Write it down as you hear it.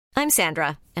I'm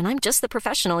Sandra, and I'm just the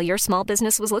professional your small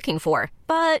business was looking for.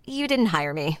 But you didn't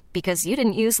hire me because you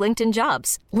didn't use LinkedIn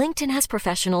Jobs. LinkedIn has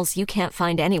professionals you can't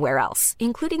find anywhere else,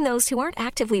 including those who aren't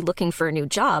actively looking for a new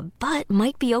job, but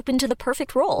might be open to the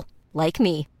perfect role, like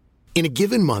me. In a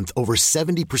given month, over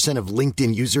 70% of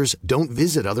LinkedIn users don't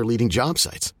visit other leading job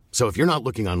sites. So if you're not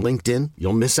looking on LinkedIn,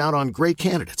 you'll miss out on great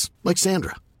candidates like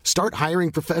Sandra. Start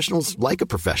hiring professionals like a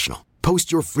professional.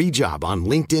 Post your free job on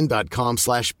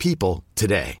linkedin.com/people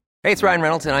today. Hey, it's Ryan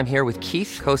Reynolds, and I'm here with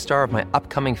Keith, co-star of my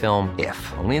upcoming film, If,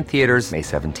 only in theaters May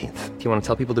 17th. Do you want to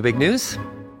tell people the big news?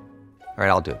 All right,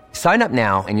 I'll do it. Sign up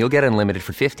now and you'll get unlimited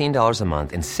for $15 a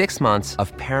month and 6 months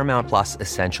of Paramount Plus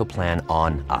Essential Plan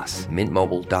on us.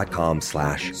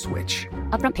 MintMobile.com/switch.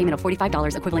 Upfront payment of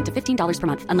 $45 equivalent to $15 per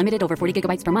month. Unlimited over 40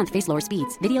 gigabytes per month. Face lower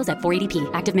speeds. Videos at 480p.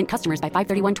 Active Mint customers by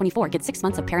 531.24 get 6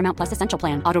 months of Paramount Plus Essential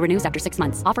Plan. Auto renews after 6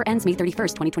 months. Offer ends May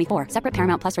 31st, 2024. Separate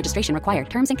Paramount Plus registration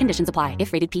required. Terms and conditions apply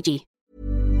if rated PG.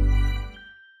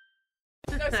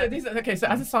 So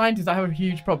as a scientist, I have a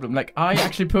huge problem. Like, I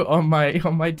actually put on my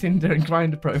Tinder and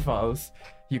Grindr profiles,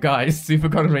 you guys, super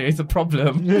gonorrhea is a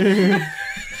problem. And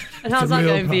how's that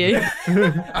going for you?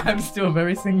 I'm still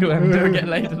very single and don't get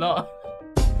laid a lot.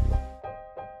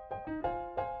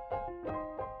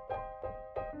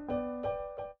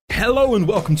 Hello and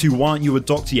welcome to Why Aren't You a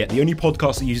Doctor Yet, the only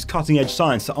podcast that uses cutting-edge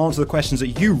science to answer the questions that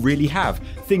you really have.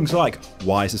 Things like,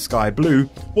 why is the sky blue?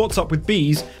 What's up with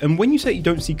bees? And when you say you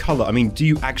don't see colour, I mean, do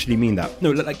you actually mean that?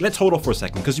 No, let's hold off for a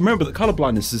second, because remember that colour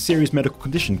blindness is a serious medical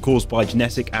condition caused by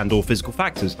genetic and or physical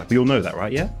factors. Like, we all know that,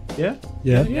 right? Yeah. I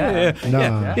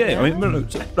mean,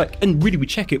 and really we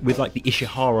check it with like the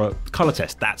Ishihara colour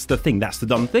test. That's the thing, that's the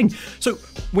done thing. So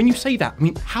when you say that, I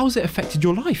mean, how's it affected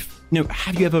your life? You know,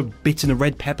 have you ever bitten a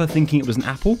red pepper thinking it was an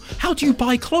apple? How do you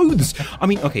buy clothes? I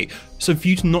mean, okay, so for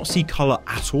you to not see colour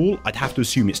at all, I'd have to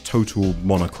assume it's total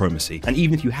monochromacy. And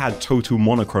even if you had total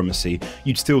monochromacy,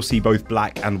 you'd still see both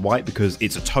black and white because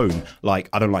it's a tone. Like,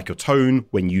 I don't like your tone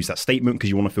when you use that statement because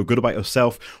you want to feel good about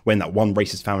yourself. When that one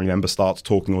racist family member starts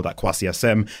talking all that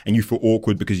quasi-SM and you feel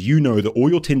awkward because you know that all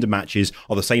your Tinder matches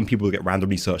are the same people that get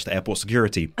randomly searched at airport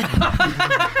security.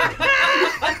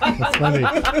 That's funny.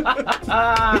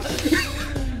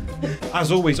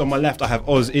 As always, on my left, I have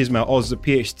Oz Ismail. Oz is a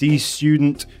PhD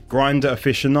student, Grindr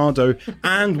aficionado,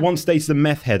 and once dated a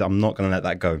meth head. I'm not going to let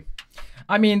that go.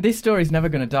 I mean, this story's never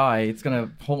going to die. It's going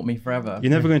to haunt me forever.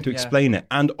 You're never going to explain it.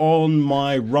 And on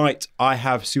my right, I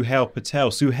have Suhail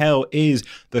Patel. Suhail is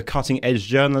the cutting-edge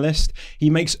journalist. He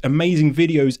makes amazing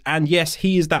videos. And yes,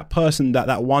 he is that person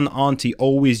that one auntie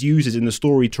always uses in the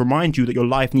story to remind you that your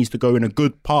life needs to go in a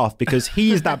good path because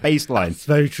he is that baseline. It's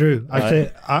very true.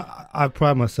 I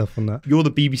pride myself on that. You're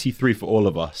the BBC Three for all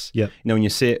of us. Yeah. You know, when you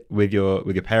sit with your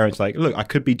parents, like, look, I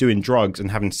could be doing drugs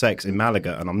and having sex in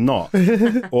Malaga, and I'm not.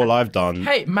 All I've done.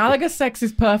 Hey, Malaga sex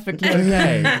is perfectly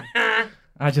okay.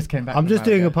 I just came back. I'm just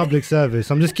doing a public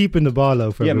service. I'm just keeping the bar low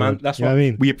for everyone. Man, that's what I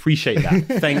mean. We appreciate that.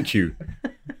 Thank you.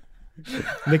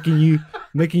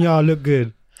 making y'all look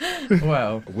good.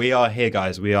 Well, we are here,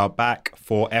 guys. We are back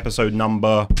for episode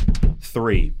number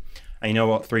 3. And you know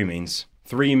what 3 means?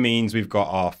 3 means we've got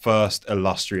our first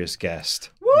illustrious guest.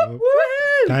 Woo!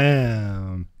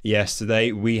 Damn. Yes,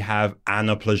 today we have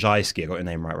Anna Plajajski. I got your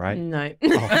name right? No.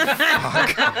 Oh,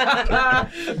 fuck.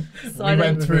 We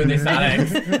went through this,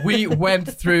 Alex. We went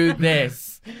through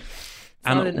this.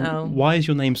 Anna, why is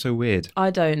your name so weird?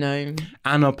 I don't know.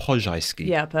 Anna Plajajski.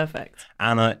 Yeah, perfect.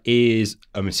 Anna is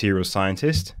a materials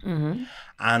scientist. Mm-hmm.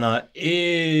 Anna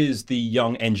is the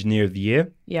Young Engineer of the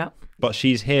Year. Yeah. But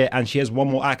she's here and she has one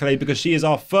more accolade because she is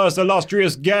our first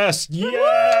illustrious guest.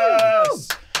 Yes!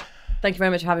 Thank you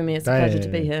very much for having me. It's a pleasure to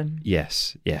be here.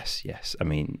 Yes. I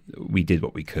mean, we did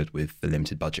what we could with the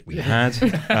limited budget we had.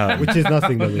 Which is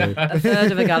nothing, by the way. A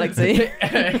third of a galaxy.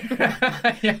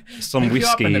 Some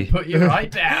whiskey. And put you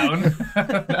right down.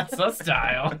 That's our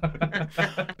style.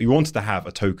 We wanted to have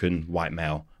a token white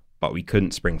male, but we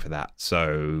couldn't spring for that.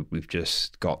 So we've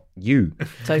just got you.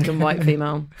 Token white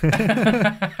female.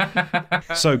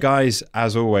 So guys,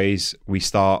 as always, we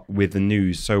start with the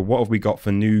news. So what have we got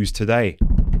for news today?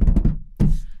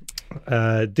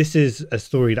 This is a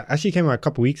story that actually came out a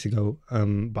couple of weeks ago,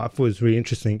 but I thought it was really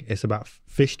interesting. It's about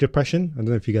fish depression. I don't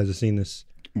know if you guys have seen this.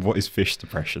 What is fish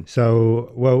depression?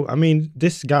 So, well, I mean,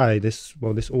 this guy, this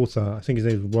author, I think his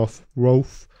name is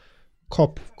Rolf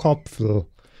Kopfl,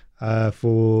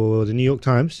 for the New York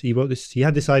Times. He wrote this. He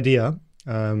had this idea.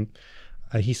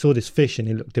 He saw this fish and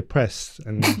he looked depressed,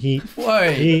 and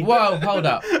Whoa, hold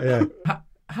up. Yeah.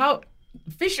 How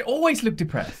fish always look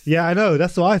depressed? Yeah, I know.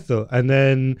 That's what I thought. And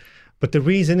then, but the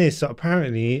reason is, so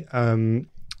apparently,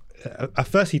 at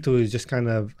first he thought it was just kind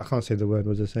of, I can't say the word.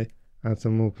 What does it say?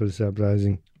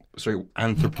 Anthropomorphizing. Sorry,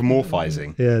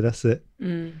 anthropomorphizing. Yeah, that's it.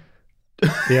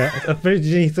 Yeah,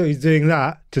 originally he thought he was doing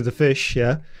that to the fish,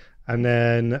 yeah. And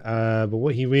then, but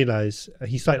what he realized,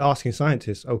 he started asking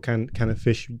scientists, "Oh, can a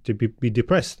fish be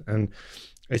depressed?" And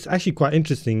it's actually quite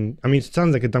interesting. I mean, it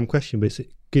sounds like a dumb question, but it's a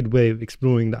good way of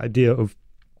exploring the idea of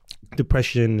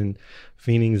depression and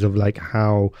feelings of like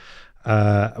how,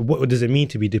 what does it mean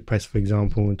to be depressed, for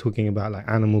example, and talking about like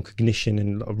animal cognition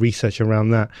and a lot of research around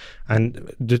that.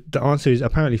 And the answer is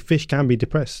apparently fish can be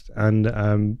depressed, and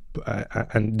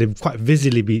they're quite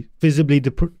visibly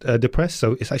depressed.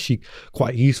 So it's actually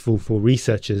quite useful for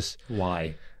researchers.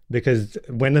 Why? Because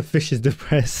when a fish is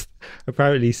depressed,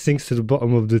 apparently it sinks to the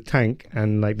bottom of the tank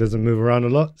and like doesn't move around a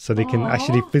lot, so they can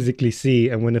actually physically see.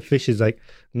 And when a fish is like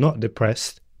not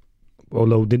depressed,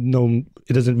 although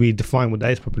it doesn't really define what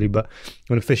that is properly, but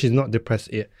when a fish is not depressed,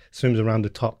 it swims around the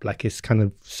top like it's kind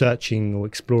of searching or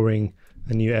exploring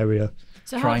a new area.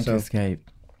 So Trying to escape.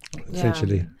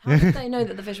 Essentially. How did they know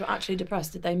that the fish were actually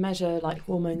depressed? Did they measure like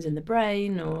hormones in the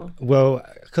brain or? Well,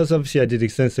 because obviously I did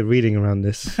extensive reading around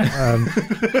this.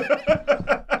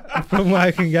 From what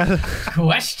I can gather.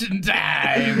 Question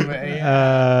time!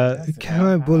 Can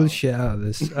I bullshit out of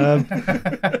this?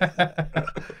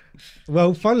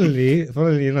 Well, funnily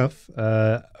enough,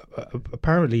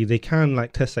 apparently they can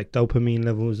like test like dopamine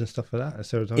levels and stuff like that.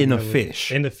 Serotonin In a levels.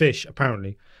 fish? In a fish,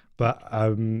 apparently. But,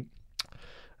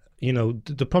 you know,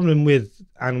 the problem with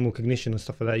animal cognition and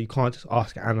stuff like that, you can't just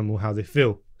ask an animal how they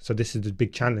feel. So this is the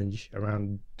big challenge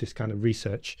around this kind of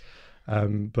research.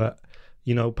 But,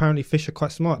 you know, apparently fish are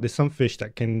quite smart. There's some fish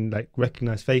that can like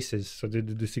recognize faces. So they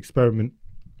did this experiment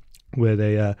where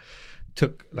they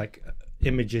took like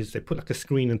images. They put like a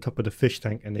screen on top of the fish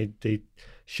tank, and they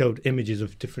showed images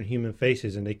of different human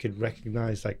faces, and they could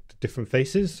recognize like the different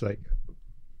faces like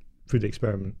through the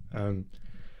experiment.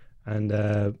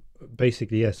 And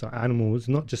basically, yes, so animals,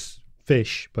 not just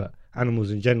fish, but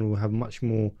animals in general have much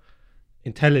more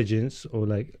intelligence or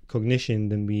like cognition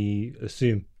than we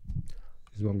assume,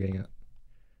 is what I'm getting at.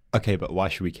 Okay, but why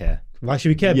should we care? Why should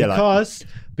we care? Yeah,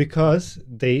 Because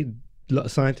a lot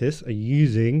of scientists are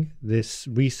using this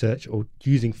research or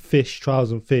using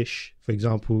trials on fish, for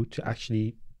example, to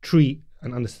actually treat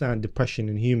and understand depression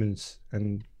in humans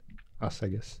and us, I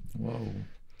guess. Whoa.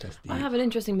 I have an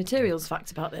interesting materials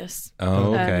fact about this.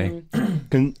 Oh, okay.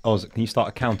 Can you start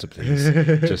a counter, please?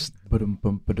 Just. I didn't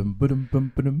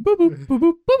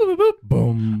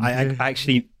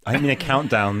mean a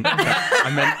countdown.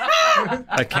 I meant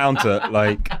a counter,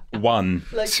 like 1,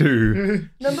 2.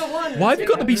 Number 1. Why have you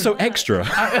got to be so extra?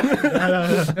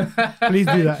 Please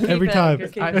do that every time.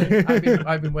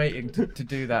 I've been waiting to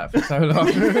do that for so long.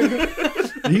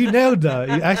 You nailed that.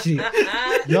 You actually,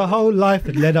 your whole life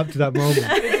had led up to that moment.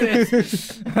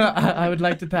 I would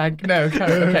like to thank. No,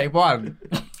 okay, 1.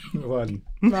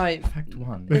 Right. Fact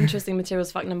 1. Interesting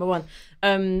materials fact number 1.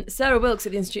 Sarah Wilkes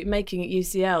at the Institute of Making at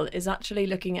UCL is actually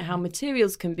looking at how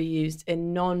materials can be used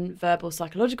in non-verbal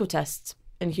psychological tests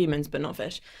in humans, but not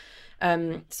fish.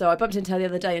 So I bumped into her the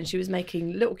other day, and she was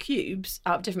making little cubes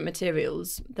out of different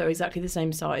materials that are exactly the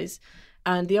same size.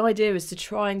 And the idea is to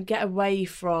try and get away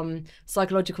from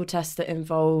psychological tests that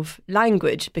involve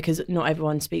language, because not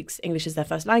everyone speaks English as their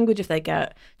first language if they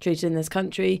get treated in this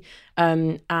country.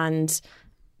 And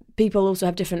people also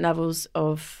have different levels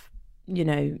of, you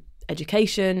know,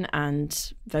 education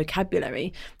and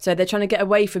vocabulary. So they're trying to get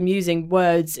away from using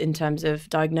words in terms of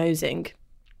diagnosing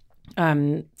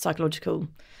psychological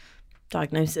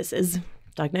diagnoses.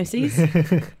 Diagnoses.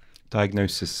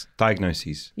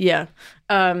 Yeah.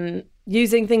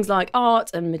 Using things like art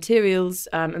and materials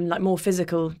and like more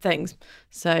physical things.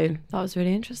 So that was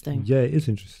really interesting. Yeah, it is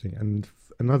interesting. And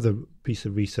another piece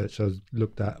of research I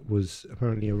looked at was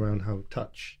apparently around how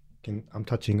touch I'm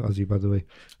touching Ozzy, by the way.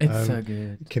 It's so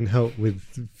good. Can help with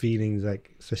feelings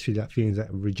like, especially like feelings like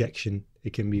rejection.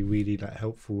 It can be really like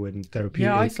helpful and therapeutic.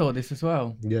 Yeah, I saw this as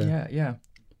well. Yeah.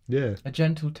 A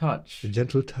gentle touch.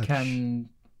 Can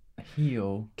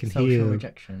heal social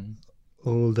rejection.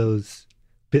 All those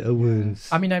bitter wounds.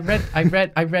 I mean, I read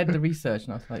the research,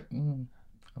 and I was like, I'm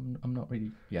not really.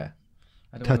 Yeah.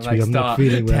 I don't Touch want to me, I'm not start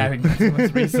feeling well. tearing back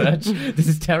someone's research. This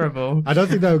is terrible. I don't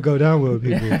think that would go down well with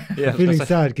people. Yeah, feeling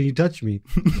sad, can you touch me?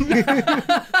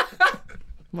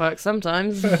 Works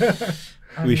sometimes.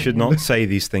 We should not say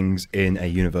these things in a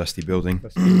university building.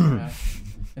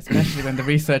 Especially when the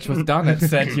research was done at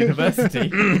said university.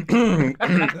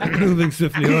 Moving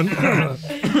swiftly on.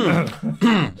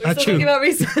 We're talking about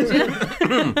research.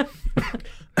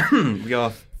 We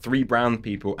are 3 brown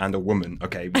people and a woman.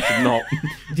 Okay, we should not.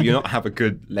 Do you not have a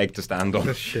good leg to stand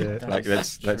on? Shit. Like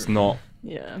let's not.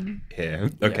 Yeah. Here.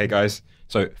 Okay, guys.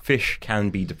 So fish can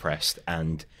be depressed,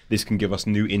 and this can give us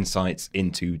new insights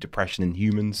into depression in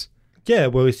humans. Yeah,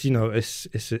 well, it's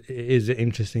it is an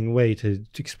interesting way to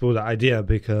explore that idea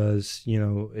because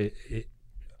it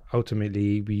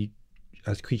ultimately we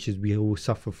as creatures we all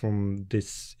suffer from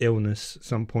this illness at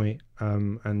some point,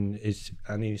 and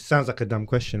it sounds like a dumb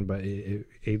question, but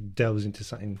it delves into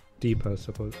something deeper, I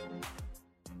suppose.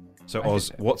 So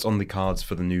Oz, what's on the cards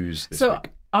for the news this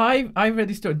week? I read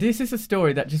this story. This is a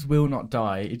story that just will not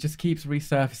die. It just keeps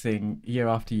resurfacing year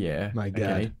after year. My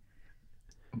God.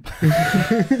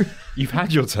 You've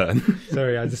had your turn.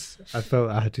 Sorry, I felt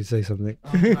I had to say something.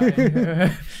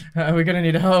 We're going to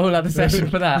need a whole other session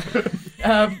for that.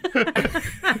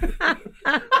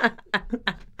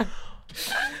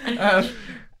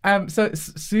 So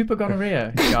super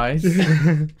gonorrhea, guys,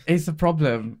 is a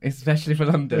problem, especially for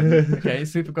London. Okay,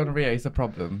 super gonorrhea is a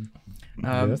problem.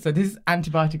 So this is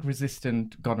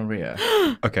antibiotic-resistant gonorrhea.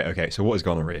 Okay. So what is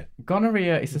gonorrhea?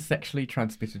 Gonorrhea is a sexually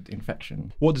transmitted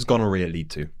infection. What does gonorrhea lead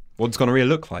to? What does gonorrhea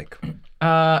look like?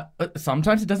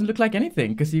 Sometimes it doesn't look like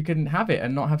anything because you can have it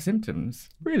and not have symptoms.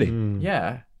 Really?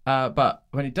 Yeah. But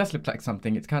when it does look like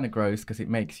something, it's kind of gross because it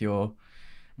makes your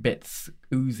bits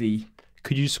oozy.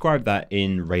 Could you describe that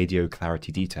in radio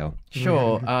clarity detail?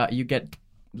 Sure. You get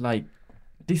like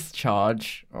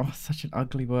discharge. Oh, such an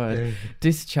ugly word.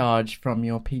 Discharge from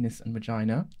your penis and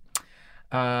vagina.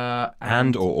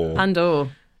 And or.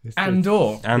 Okay. It's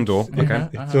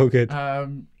all good.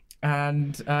 You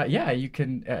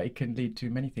can. It can lead to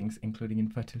many things, including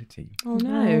infertility. Oh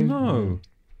no! No.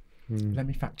 Let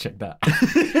me fact check that.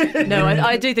 No,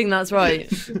 I do think that's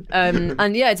right.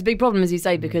 And yeah, it's a big problem, as you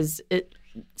say, because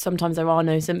sometimes there are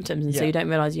no symptoms, and so you don't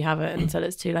realise you have it until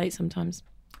it's too late sometimes.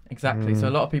 Exactly. So a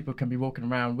lot of people can be walking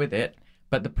around with it,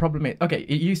 but the problem is, it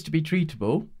used to be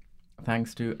treatable,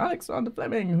 thanks to Alexander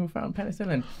Fleming, who found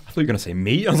penicillin. I thought you were going to say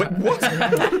me. I was like, what?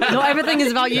 Not everything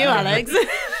is about you, Alex.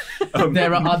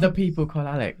 There are other people called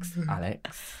Alex.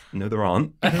 No, there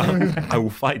aren't. I will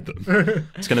fight them.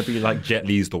 It's going to be like Jet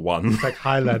Li's the one. It's like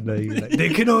Highlander.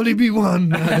 There can only be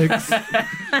one, Alex.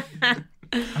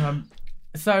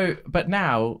 But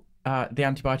now the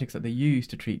antibiotics that they use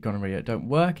to treat gonorrhea don't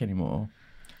work anymore,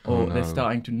 or they're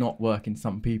starting to not work in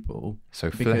some people.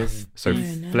 Fleming's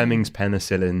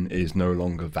penicillin is no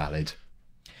longer valid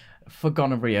for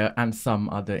gonorrhea and some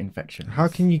other infections. How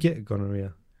can you get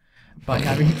gonorrhea? By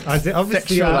having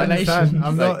obviously I understand.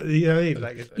 I'm not.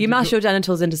 You mash your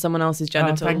genitals into someone else's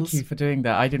genitals. Thank you for doing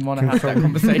that. I didn't want to have that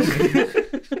conversation.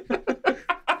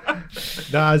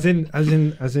 No, as in,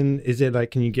 is it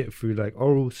like, can you get through like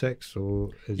oral sex, or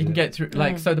you can get through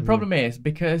like? So the problem is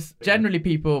because generally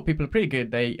people are pretty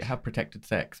good. They have protected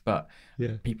sex, but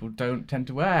people don't tend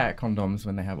to wear condoms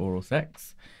when they have oral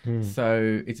sex.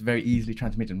 So it's very easily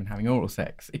transmitted when having oral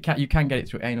sex. You can get it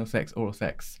through anal sex, oral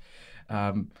sex,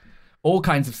 all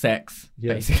kinds of sex,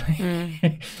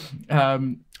 basically.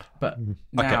 But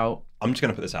now I'm just going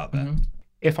to put this out there.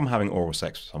 If I'm having oral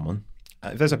sex with someone.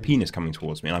 If there's a penis coming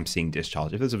towards me and I'm seeing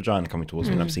discharge, if there's a vagina coming towards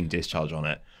me and I'm seeing discharge on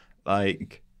it,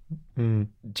 like, do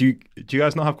you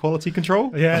guys not have quality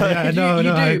control? Yeah, no, you do.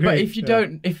 I agree. But if you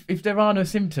don't, if there are no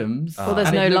symptoms, well, there's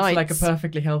and no it looks lights, like a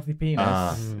perfectly healthy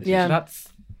penis, that's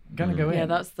gonna go in. Yeah,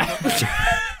 that's the.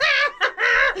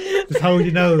 Just hold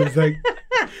your nose, like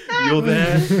you're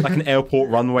there, like an airport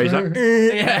runway, like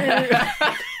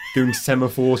doing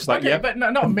semaphores, like but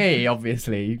not me,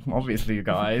 obviously, you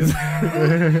guys.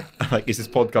 Like, is this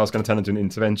podcast going to turn into an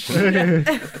intervention?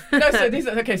 So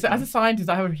as a scientist,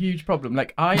 I have a huge problem.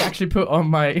 Like, I actually put on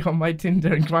my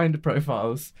Tinder and Grindr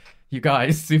profiles, you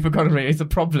guys, super gonorrhea is a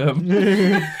problem.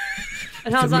 And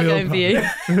how's that going for you?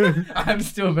 I'm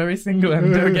still very single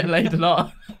and don't get laid a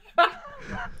lot.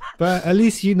 But at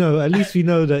least we know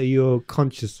that you're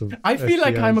conscious of. I feel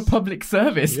like STIs. I'm a public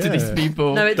service to these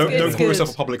people. No, don't call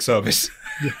yourself a public service.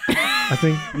 I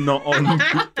think not on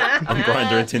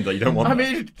Grindr and Tinder. You don't want. I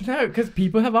mean, no, because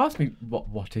people have asked me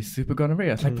what is super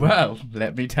gonorrhea. It's like, well,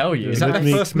 let me tell you. Is that Let the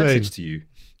me first explain. message to you?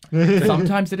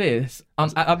 Sometimes it is.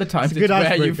 At other times, it's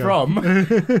where are you from?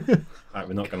 Right,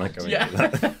 we're not going to go into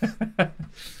that.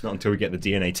 Not until we get the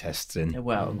DNA tests in.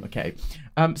 Well, okay.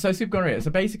 So super gonorrhea. So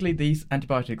basically, these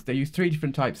antibiotics, they use 3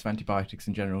 different types of antibiotics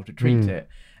in general to treat it,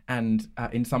 and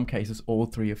in some cases, all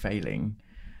 3 are failing.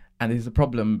 And this is a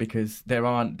problem because there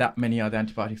aren't that many other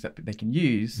antibiotics that they can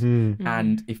use,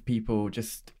 and if people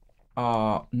just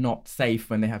are not safe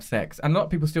when they have sex, and a lot of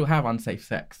people still have unsafe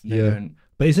sex. They don't.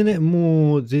 But isn't it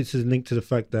more? This is linked to the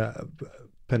fact that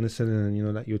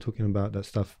penicillin, that you're talking about, that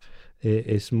stuff.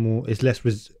 It's less.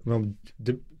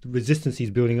 The resistance is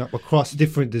building up across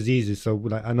different diseases. So,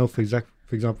 like, I know for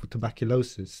example,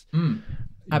 tuberculosis.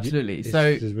 Absolutely. It's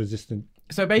So resistant.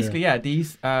 So basically,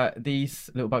 these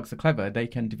little bugs are clever. They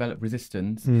can develop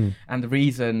resistance, and the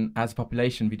reason, as a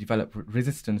population, we develop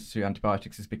resistance to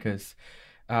antibiotics is because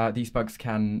these bugs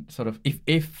can sort of,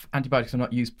 if antibiotics are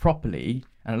not used properly,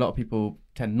 and a lot of people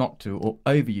tend not to or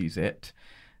overuse it,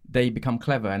 they become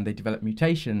clever and they develop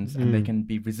mutations, and they can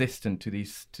be resistant to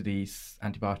these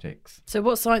antibiotics. So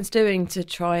what's science doing to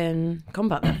try and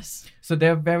combat this? So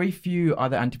there are very few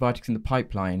other antibiotics in the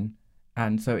pipeline.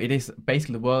 And so it is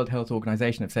basically the World Health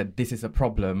Organization have said this is a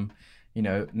problem.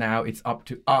 Now it's up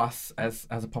to us as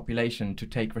a population to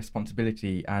take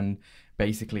responsibility and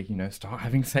basically, start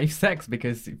having safe sex,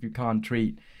 because if you can't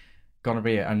treat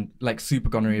gonorrhea and like super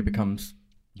gonorrhea becomes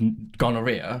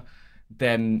gonorrhea,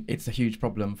 then it's a huge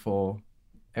problem for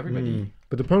everybody.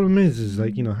 But the problem is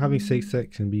like, having safe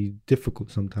sex can be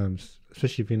difficult sometimes,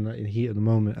 especially if you're like in heat at the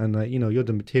moment and like, you're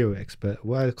the material expert.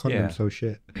 Why are condoms so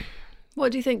shit?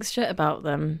 What do you think's shit about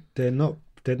them? They're not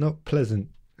pleasant.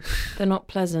 They're not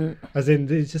pleasant. As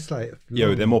in, it's just like...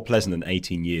 they're more pleasant than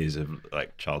 18 years of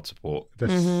like child support. They're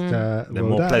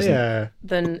more pleasant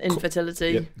than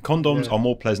infertility. Yeah. Condoms are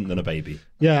more pleasant than a baby.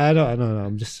 Yeah, I know.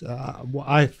 I'm just... what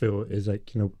I feel is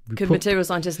like, Could material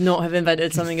scientists not have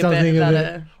invented something a bit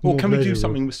better? Or can we do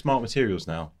something with smart materials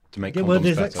now to make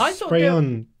condoms better? Like spray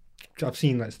on... I've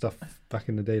seen like stuff back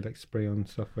in the day, like spray on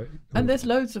stuff. Like, and there's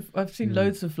loads of... I've seen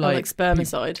loads of like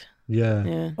spermicide.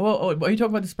 Yeah. Well, are you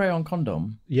talking about the spray on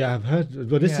condom? Yeah, I've heard.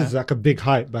 Well, this is like a big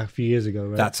hype back a few years ago,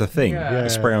 right? That's a thing. Yeah.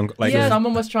 Spray on. Like,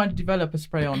 someone was trying to develop a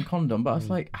spray on condom, but I was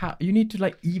like, how, you need to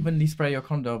like evenly spray your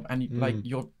condom, and like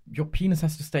your penis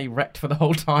has to stay erect for the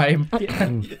whole time.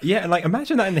 Yeah, like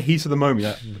imagine that in the heat of the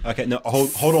moment. Okay, no,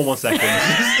 hold on 1 second.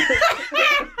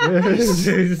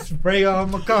 Spray on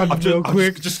my condom real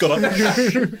quick. Just got up.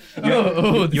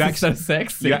 You so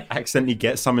sexy. You accidentally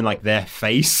get something like their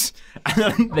face,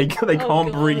 and they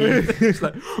can't breathe. It's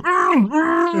like,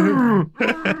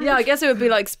 yeah, I guess it would be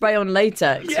like spray on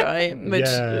latex, right?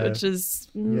 Which is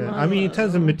I mean, in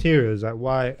terms of materials, like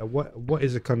what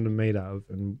is a condom made out of,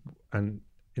 and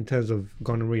in terms of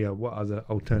gonorrhea, what are the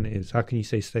alternatives? How can you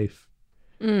stay safe?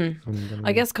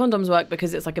 I guess condoms work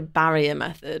because it's like a barrier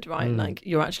method, right? Like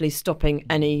you're actually stopping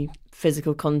any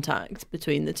physical contact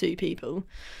between the two people.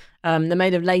 They're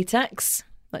made of latex,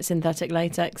 like synthetic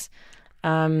latex.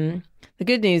 The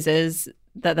good news is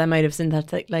that they're made of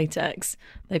synthetic latex.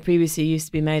 They previously used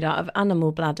to be made out of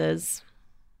animal bladders.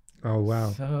 Oh, wow.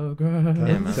 So gross.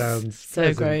 That sounds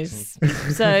so gross.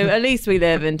 So at least we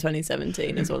live in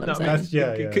 2017 is all I'm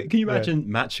saying. Can you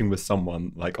imagine matching with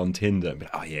someone like on Tinder and be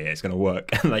like, oh yeah, it's going to work.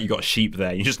 And like you got a sheep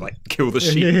there. You just like kill the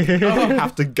sheep.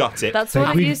 Have to gut it. That's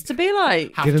what it used to be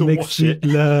like. Have to wash it.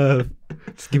 Love.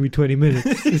 Just give me 20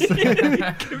 minutes.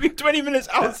 Give me 20 minutes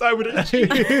outside with a sheep.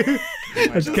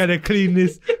 I just gotta clean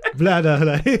this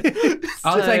bladder.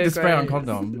 I'll take the spray on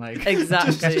condom. Like.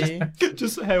 Exactly.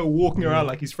 Just Hale walking around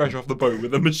like he's fresh off the boat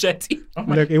with a machete.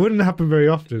 Look, it wouldn't happen very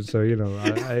often, so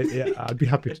I'd be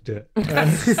happy to do it.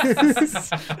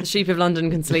 The sheep of London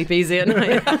can sleep easy at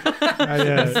night.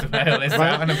 It's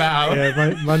out and about.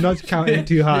 Yeah, my notch count ain't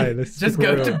too high. Just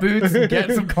go to Boots and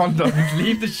get some condoms.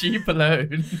 Leave the sheep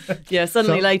alone. Yeah,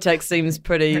 suddenly latex seems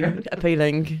pretty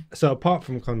appealing. So apart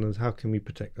from condoms, how can we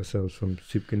protect ourselves from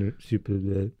super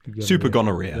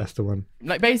gonorrhea? That's the one.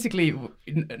 Like basically,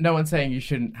 no one's saying you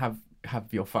shouldn't have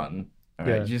your fun. All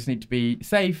right? You just need to be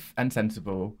safe and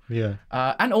sensible. Yeah.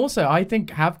 And also, I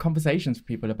think have conversations with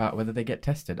people about whether they get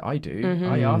tested. I do.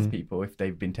 I ask people if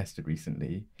they've been tested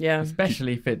recently. Yeah.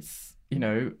 Especially if it's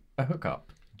a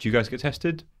hookup. Do you guys get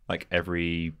tested like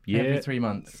every year? Every 3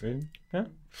 months. Yeah.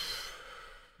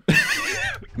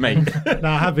 Mate, no,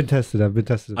 I have been tested.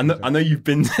 I know you've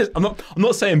been. I'm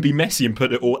not saying be messy and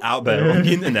put it all out there on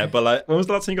the internet, but like, when was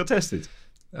the last time you got tested?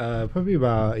 Probably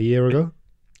about a year ago.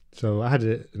 So I had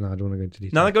it. No, I don't want to go into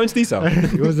detail. No, go into detail.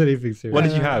 It wasn't anything serious. What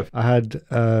did you have? I had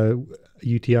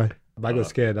UTI. I got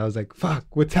scared. I was like, "Fuck,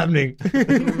 what's happening?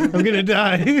 I'm gonna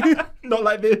die." Not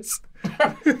like this.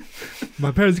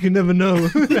 My parents can never know.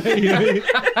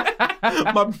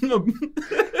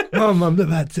 Mom, I'm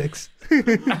never had sex.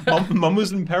 My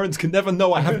Muslim parents can never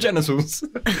know I have genitals.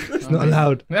 It's not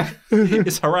allowed.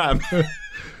 It's haram.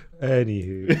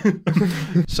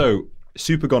 Anywho. So,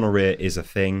 super gonorrhea is a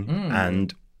thing,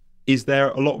 and is there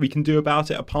a lot we can do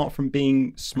about it apart from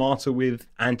being smarter with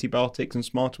antibiotics and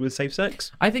smarter with safe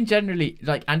sex? I think generally,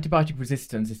 like, antibiotic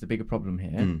resistance is the bigger problem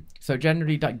here. So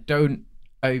generally, like, don't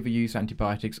overuse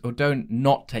antibiotics or don't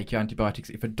not take your antibiotics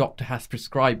if a doctor has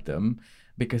prescribed them,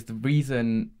 because the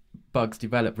reason bugs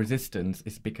develop resistance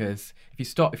is because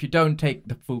if you don't take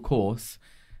the full course,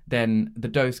 then the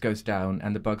dose goes down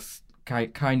and the bugs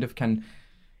kind of can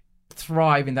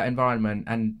thrive in that environment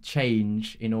and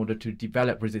change in order to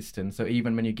develop resistance. So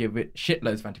even when you give it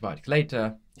shitloads of antibiotics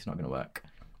later, it's not going to work.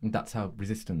 And that's how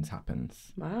resistance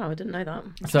happens. Wow, I didn't know that.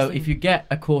 So if you get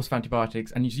a course of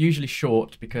antibiotics, and it's usually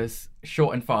short, because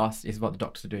short and fast is what the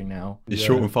doctors are doing now. Is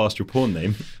Short and Fast your porn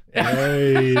name?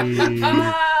 Hey,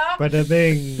 bada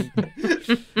bing.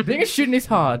 Being a student is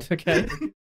hard, okay?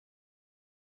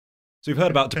 So we've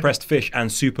heard about depressed fish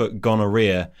and super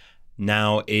gonorrhea.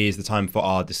 Now is the time for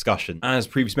our discussion. As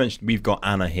previously mentioned, we've got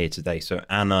Anna here today. So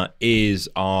Anna is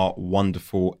our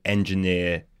wonderful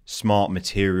engineer, smart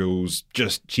materials.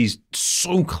 She's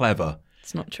so clever.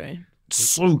 It's not true.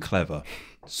 So clever.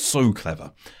 So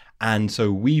clever. And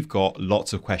so we've got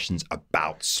lots of questions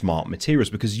about smart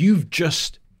materials because you've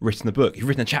just written a book. You've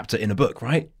written a chapter in a book,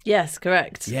 right? Yes,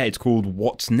 correct. Yeah, it's called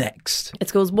What's Next?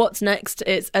 It's called What's Next.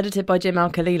 It's edited by Jim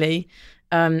Al-Khalili.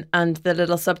 And the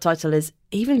little subtitle is,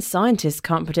 Even Scientists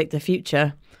Can't Predict the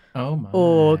Future. Oh my.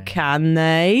 Or can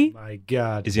they? My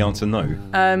God. Is the answer no?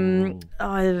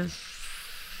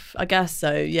 I guess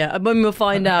so, yeah. When we'll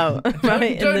find out.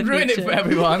 Right, Don't ruin it for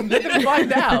everyone. Let them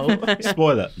find out.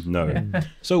 Spoiler, no.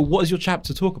 So what does your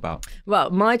chapter talk about?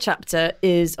 Well, my chapter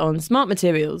is on smart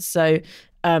materials. So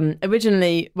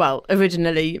originally, Mark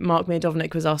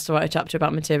Miodovnik was asked to write a chapter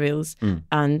about materials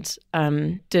and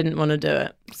didn't want to do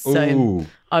it. So Ooh.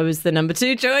 I was the number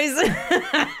 2 choice.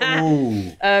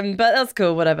 But that's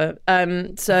cool, whatever.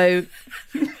 So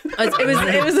it was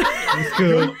It's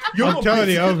cool. I'm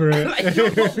totally over it.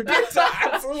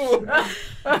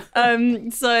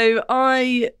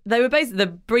 They were basically, the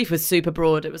brief was super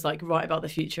broad. It was like, write about the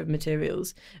future of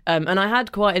materials. And I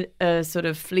had quite a sort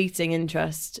of fleeting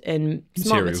interest in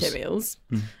smart materials.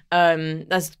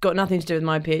 That's got nothing to do with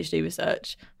my PhD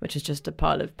research, which is just a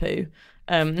pile of poo.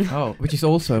 Which is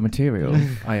also a material,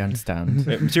 I understand.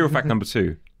 Material fact number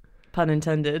 2. Pun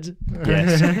intended.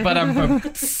 Yes. But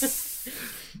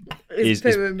is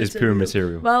poo a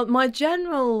material? Well, my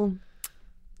general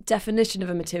definition of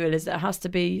a material is that it has to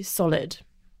be solid.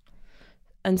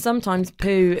 And sometimes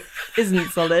poo isn't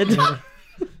solid.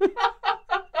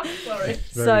 Sorry.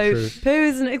 So true. poo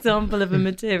is an example of a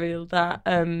material that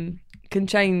can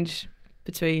change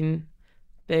between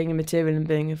being a material and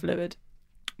being a fluid.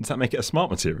 Does that make it a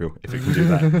smart material if it can do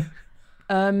that?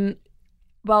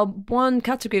 Well, one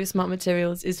category of smart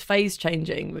materials is phase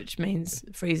changing, which means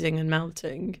freezing and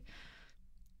melting.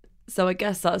 So I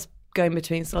guess that's going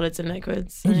between solids and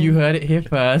liquids. You heard it here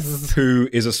first. Poo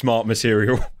is a smart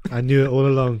material. I knew it all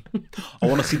along. I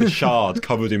want to see the shard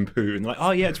covered in poo and like,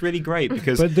 oh yeah, it's really great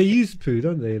because But they use poo,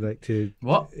 don't they? Like to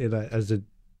What? Like as a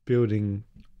building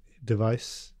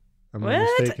device. Am I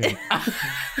What? mistaken?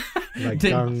 Like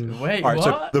dung. Wait, all right, what?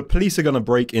 so the police are going to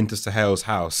break into Sahel's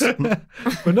house.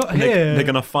 But not And here. they're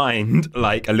going to find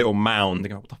like a little mound.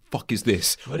 They're going, what the fuck is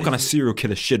this? What kind of serial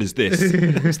killer shit is this?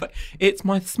 It's like, it's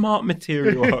my smart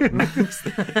material.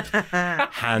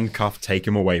 Handcuff, take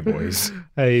him away, boys.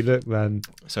 Hey, look, man.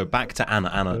 So back to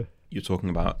Anna. Anna, you're talking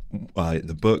about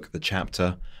the book, the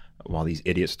chapter, while these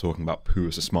idiots are talking about poo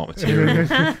as a smart material.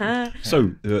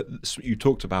 So you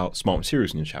talked about smart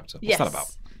materials in your chapter. What's that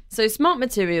about? So smart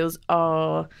materials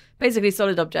are basically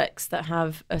solid objects that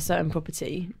have a certain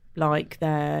property, like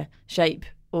their shape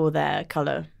or their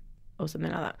colour or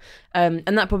something like that.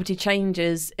 And that property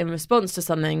changes in response to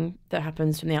something that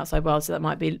happens from the outside world. So that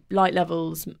might be light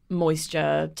levels,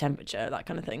 moisture, temperature, that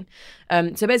kind of thing.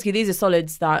 So basically these are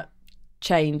solids that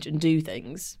change and do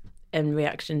things in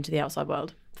reaction to the outside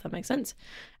world, if that makes sense.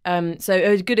 So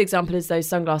a good example is those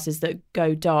sunglasses that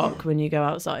go dark when you go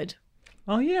outside.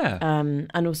 Oh, yeah.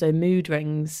 And also mood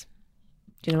rings.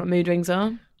 Do you know what mood rings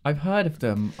are? I've heard of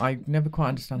them. I never quite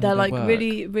understand They're how they like work.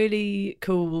 really, really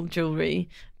cool jewelry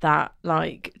that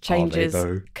like changes.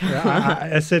 Are they, though?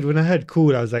 I said when I heard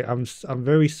cool, I was like, I'm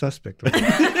very suspect. This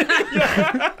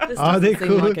Are they doesn't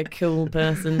seem cool? like a cool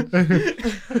person. No,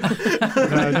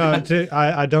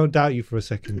 I don't doubt you for a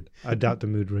second. I doubt the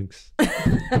mood rings.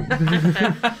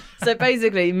 So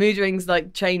basically, mood rings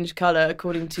like change color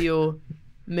according to your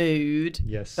mood.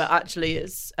 Yes. But actually,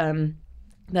 it's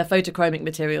they're photochromic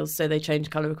materials, so they change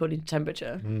color according to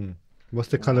temperature. What's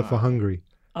the colour for hungry?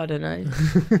 I don't know.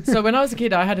 So when I was a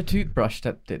kid, I had a toothbrush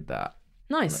that did that.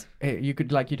 Nice. You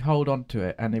could you'd hold on to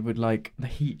it, and it would the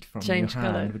heat from Change your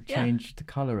hand colour. would Yeah. change the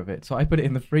color of it. So I put it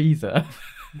in the freezer.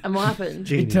 And what happened?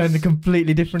 Genius. It turned a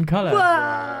completely different color.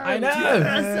 Wow, I know.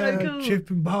 That's so cool.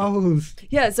 Tripping balls.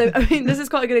 Yeah, so I mean, this is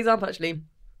quite a good example actually.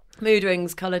 Mood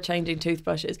rings, colour changing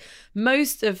toothbrushes.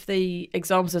 Most of the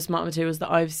examples of smart materials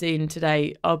that I've seen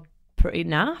today are pretty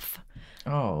naff.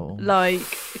 Oh. Like,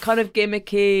 kind of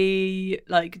gimmicky,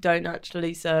 like, don't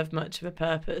actually serve much of a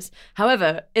purpose.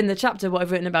 However, in the chapter, what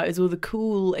I've written about is all the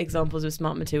cool examples of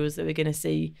smart materials that we're going to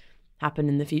see happen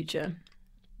in the future.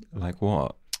 Like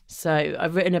what? So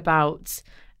I've written about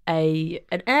an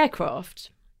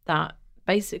aircraft that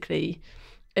basically,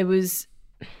 it was,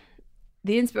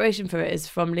 the inspiration for it is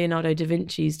from Leonardo da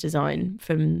Vinci's design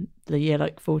from the year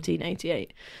like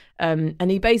 1488. And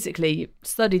he basically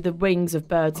studied the wings of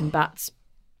birds and bats.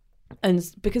 And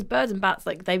because birds and bats,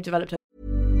 like, they've developed.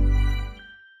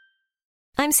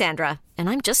 I'm Sandra, and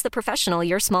I'm just the professional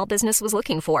your small business was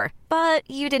looking for. But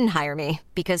you didn't hire me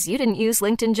because you didn't use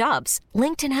LinkedIn Jobs.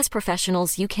 LinkedIn has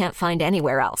professionals you can't find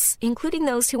anywhere else, including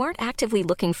those who aren't actively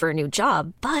looking for a new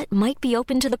job, but might be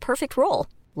open to the perfect role,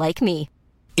 like me.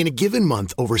 In a given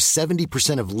month, over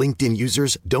 70% of LinkedIn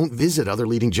users don't visit other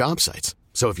leading job sites.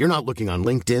 So if you're not looking on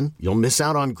LinkedIn, you'll miss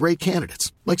out on great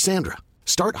candidates like Sandra.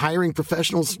 Start hiring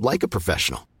professionals like a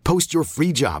professional. Post your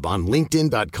free job on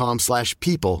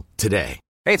linkedin.com/people today.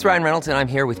 Hey, it's Ryan Reynolds, and I'm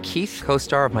here with Keith,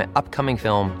 co-star of my upcoming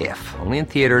film, If, only in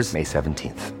theaters May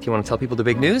 17th. Do you want to tell people the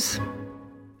big news?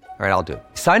 All right, I'll do it.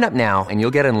 Sign up now and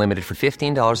you'll get unlimited for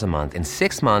 $15 a month and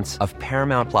 6 months of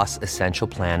Paramount Plus Essential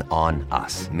Plan on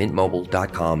us.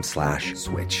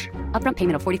 MintMobile.com/switch. Upfront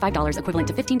payment of $45 equivalent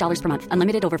to $15 per month.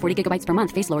 Unlimited over 40 gigabytes per month.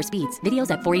 Face lower speeds.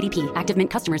 Videos at 480p. Active Mint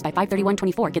customers by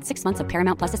 531.24 get 6 months of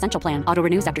Paramount Plus Essential Plan. Auto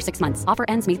renews after 6 months. Offer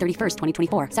ends May 31st,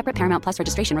 2024. Separate Paramount Plus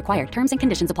registration required. Terms and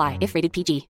conditions apply if rated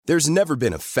PG. There's never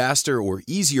been a faster or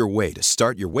easier way to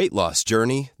start your weight loss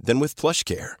journey than with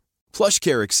PlushCare.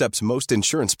 PlushCare accepts most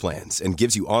insurance plans and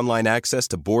gives you online access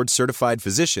to board-certified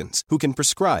physicians who can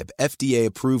prescribe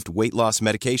FDA-approved weight loss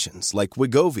medications like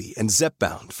Wegovy and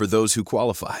Zepbound for those who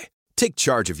qualify. Take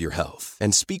charge of your health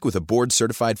and speak with a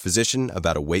board-certified physician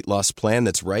about a weight loss plan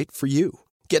that's right for you.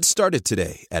 Get started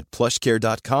today at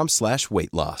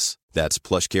plushcare.com/weight-loss. That's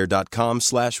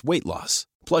plushcare.com/weight-loss.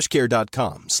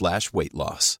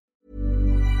 plushcare.com/weight-loss.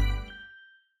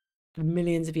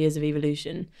 Millions of years of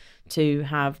evolution to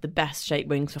have the best shaped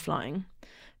wings for flying.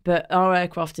 But our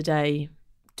aircraft today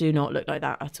do not look like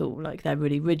that at all. Like, they're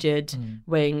really rigid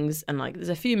wings, and like there's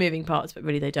a few moving parts, but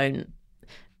really they don't.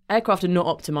 Aircraft are not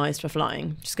optimized for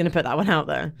flying. Just going to put that one out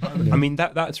there. I mean,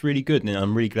 that's really good, and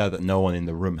I'm really glad that no one in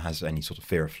the room has any sort of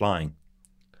fear of flying.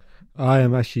 I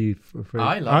am actually afraid.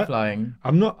 I love flying.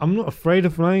 I'm not afraid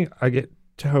of flying. I get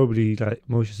terribly like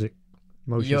motion sick.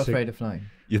 You're afraid of flying.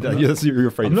 You're afraid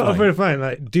of flying. I'm not afraid of flying.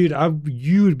 Like, dude,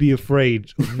 you would be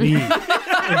afraid of me.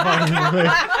 if I was afraid.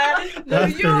 No,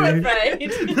 you're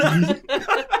afraid.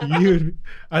 You would,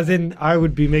 as in, I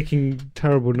would be making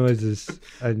terrible noises.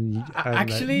 And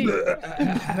actually,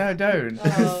 no, don't.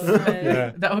 Oh,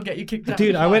 yeah. That will get you kicked out.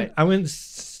 Dude, I went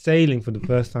sailing for the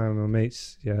first time with my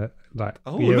mates. Yeah, like.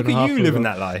 Oh, look at you living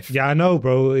that life. Yeah, I know,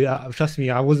 bro. Yeah, trust me,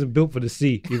 I wasn't built for the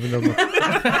sea, even though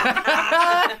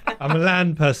I'm a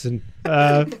land person.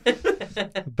 But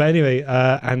anyway,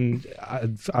 and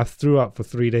I threw up for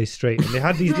 3 days straight. And they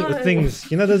had these little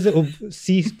things, you know, those little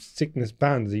seasickness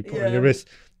bands that you put on your wrist.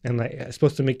 And like, it's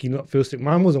supposed to make you not feel sick.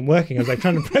 Mine wasn't working. I was like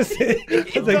trying to press it.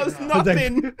 It does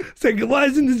nothing. It's like, why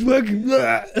isn't this working?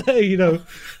 You know,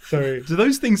 sorry. Do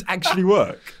those things actually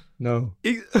work? No.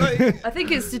 I think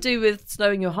it's to do with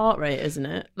slowing your heart rate, isn't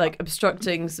it? Like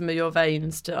obstructing some of your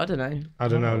veins to, I don't know.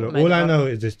 Look, all I know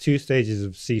is there's 2 stages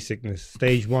of seasickness.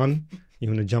 Stage 1, you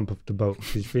want to jump off the boat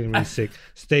because you're feeling really sick.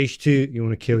 Stage 2, you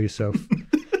want to kill yourself.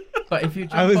 But if you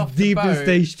jump I was off deep the boat, in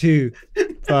stage 2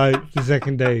 by the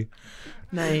second day.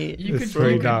 Mate, you It's could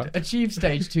very dark. achieve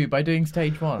stage 2 by doing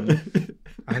stage 1.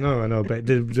 I know, but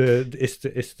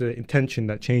it's the intention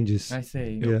that changes. I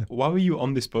see. Yeah. Why were you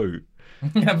on this boat?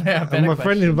 And my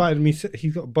friend invited me.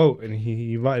 He's got a boat, and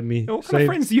he invited me. What kind of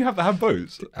friends do you have that have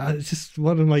boats? It's just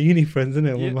one of my uni friends, isn't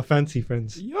it? One of my fancy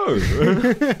friends. Yo,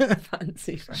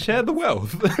 fancy friend. share the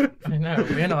wealth. I know,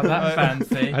 we're not that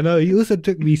fancy. I know. He also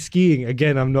took me skiing.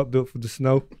 Again, I'm not built for the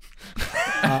snow.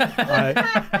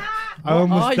 I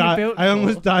almost died. I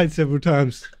almost died several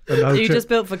times. You're just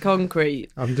built for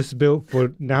concrete. I'm just built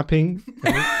for napping.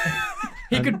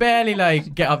 He could barely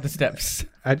like get up the steps.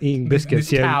 And eating biscuits.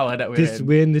 This tower that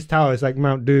we're in this tower. It's like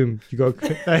Mount Doom. You got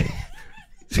feel like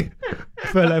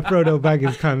Frodo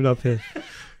Baggins climbing up here.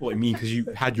 What, I mean, because you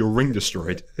had your ring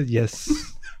destroyed?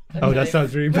 Yes. Oh, that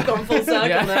sounds really bad. We've gone full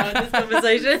circle now in this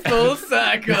conversation. Full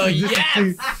circle,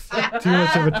 yes! Too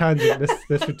much of a tangent.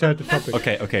 Let's return to topic.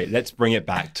 Okay, let's bring it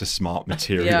back to smart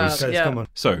materials. Yeah. Come on.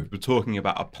 So we're talking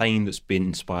about a plane that's been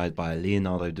inspired by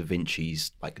Leonardo da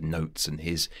Vinci's like notes and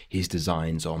his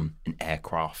designs on an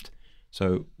aircraft.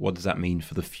 So what does that mean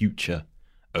for the future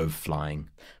of flying?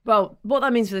 Well, what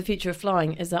that means for the future of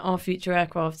flying is that our future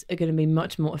aircraft are going to be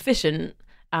much more efficient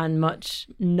and much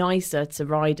nicer to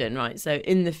ride in, right? So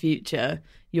in the future,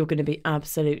 you're going to be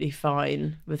absolutely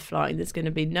fine with flying. There's going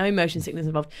to be no motion sickness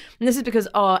involved. And this is because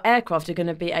our aircraft are going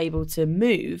to be able to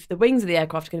move. The wings of the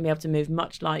aircraft are going to be able to move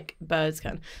much like birds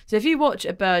can. So if you watch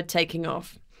a bird taking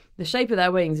off, the shape of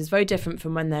their wings is very different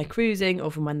from when they're cruising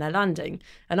or from when they're landing.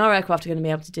 And our aircraft are going to be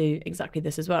able to do exactly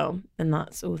this as well. And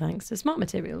that's all thanks to smart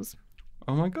materials.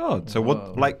 Oh my God. So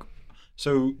what, like,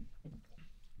 so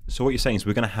what you're saying is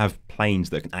we're going to have planes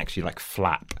that can actually like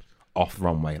flap off the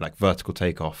runway, like vertical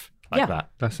takeoff, like that.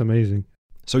 That's amazing.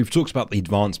 So we've talked about the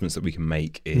advancements that we can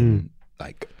make in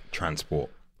like transport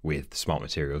with smart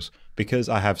materials. Because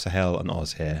I have Sahel and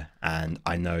Oz here, and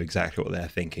I know exactly what they're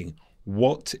thinking.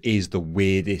 What is the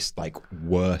weirdest, like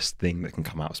worst thing that can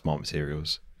come out of smart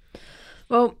materials?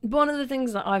 Well, one of the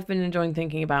things that I've been enjoying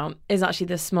thinking about is actually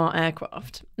the smart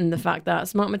aircraft and the fact that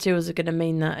smart materials are going to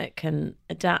mean that it can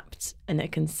adapt and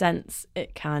it can sense,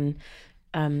 it can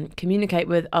communicate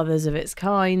with others of its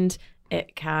kind,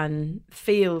 it can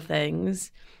feel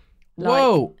things.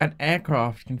 Whoa, an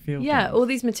aircraft can feel Yeah, things. all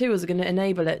these materials are going to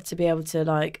enable it to be able to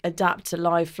like adapt to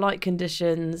live flight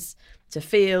conditions, to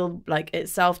feel like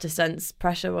itself, to sense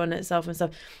pressure on itself and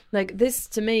stuff. Like this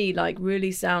to me like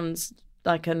really sounds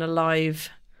like an alive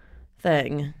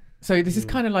thing. So this is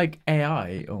kind of like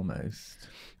AI almost.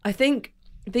 I think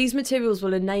these materials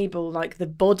will enable like the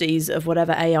bodies of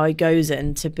whatever AI goes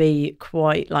in to be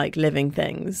quite like living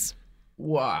things.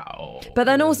 Wow. But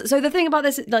then also, so the thing about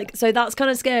this, like, so that's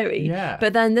kind of scary. Yeah.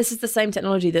 But then this is the same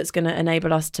technology that's going to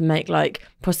enable us to make like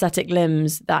prosthetic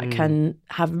limbs that can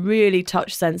have really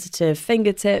touch sensitive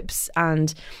fingertips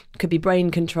and could be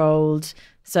brain controlled.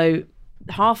 So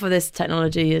half of this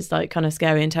technology is like kind of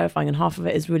scary and terrifying, and half of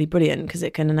it is really brilliant because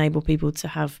it can enable people to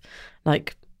have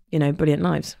like, you know, brilliant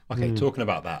lives. Okay, talking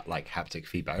about that, like haptic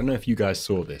feedback. I don't know if you guys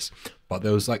saw this, but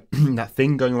there was like that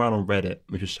thing going around on Reddit,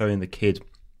 which was showing the kid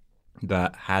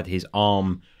that had his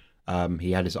arm,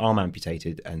 he had his arm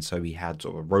amputated, and so he had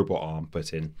sort of a robot arm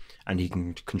put in, and he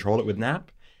can control it with an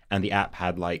app. And the app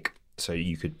had like, so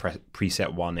you could press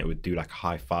preset 1, it would do like a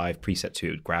high five, preset 2, it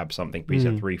would grab something,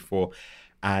 preset 3, 4.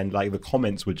 And like the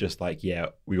comments were just like, yeah,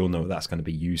 we all know what that's going to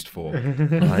be used for.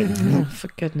 Right? Oh, for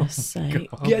goodness sake.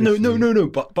 Yeah, no.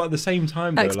 But at the same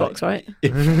time, though, Xbox, like,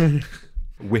 right?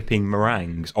 Whipping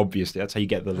meringues, obviously, that's how you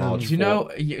get the large. You know,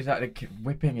 like,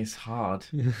 whipping is hard.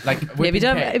 Like,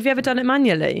 Have you ever done it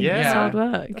manually? Yeah. It's hard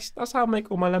work. That's how I make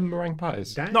all my lemon meringue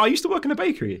pies. Damn. No, I used to work in a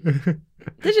bakery.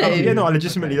 Did you? Yeah, no, I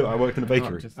legitimately I worked in a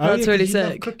bakery. That's really 'cause you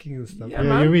love sick. cooking and stuff. Yeah, Yeah,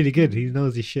 man. you're really good. He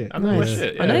knows his shit. I know my Nice.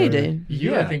 shit. I know yeah. you do.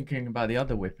 You Yeah. were thinking about the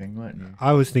other whipping, weren't you?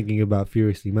 I was thinking about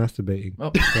furiously masturbating.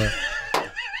 Oh. But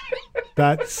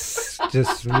that's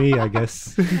just me, I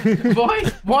guess.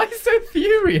 Why so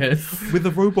furious? With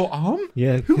a robot arm?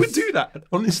 Yeah. Who would do that?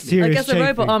 Honestly. Serious I guess a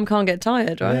robot chafing. arm can't get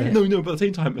tired, right? Yeah. No, but at the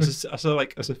same time, as a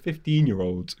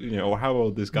 15-year-old, you know, or how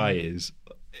old this guy is,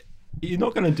 you're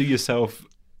not going to do yourself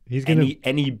He's gonna.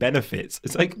 any benefits.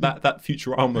 It's like that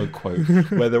Futurama quote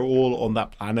where they're all on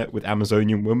that planet with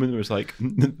Amazonian women. Where it's like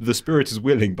the spirit is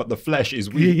willing, but the flesh is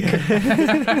weak.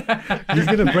 He's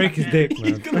gonna break his dick, man.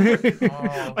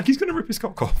 He's gonna rip his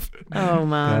cock off. Oh,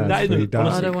 man. That's That is pretty dumb.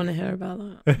 I don't want to hear about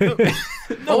that.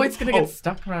 Oh, it's going to get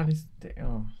stuck around his dick.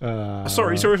 Oh.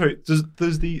 Sorry.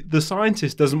 Does the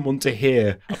scientist doesn't want to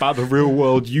hear about the real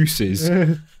world uses?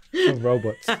 Of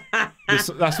robots.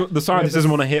 That's what the scientist doesn't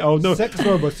want to hear. Oh no, Sex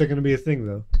robots are gonna be a thing,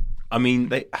 though. I mean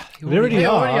they already They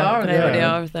are. already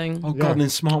Yeah. are a thing. Oh god, and then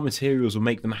smart materials will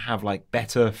make them have like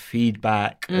better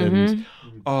feedback and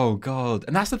oh god.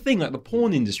 And that's the thing, like the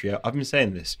porn industry, I've been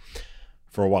saying this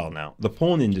for a while now. The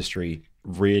porn industry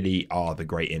really are the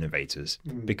great innovators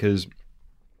because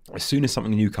as soon as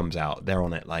something new comes out, they're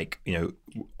on it. Like, you know,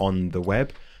 on the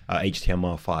web,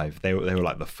 HTML5, they were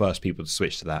like the first people to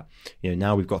switch to that. You know,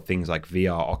 now we've got things like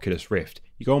VR, Oculus Rift.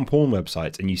 You go on porn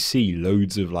websites and you see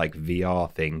loads of like VR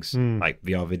things, like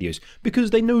VR videos,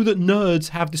 because they know that nerds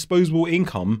have disposable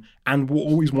income and will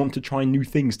always want to try new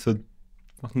things to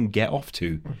fucking get off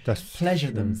to. That's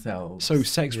Pleasure themselves. So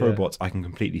sex robots, I can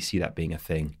completely see that being a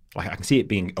thing. Like I can see it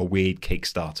being a weird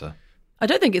Kickstarter. I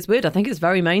don't think it's weird. I think it's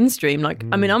very mainstream. Like,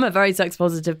 I mean, I'm a very sex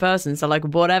positive person, so like,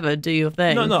 whatever, do your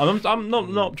thing. No, I'm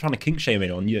not trying to kink shame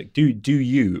it on you. Do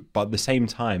you? But at the same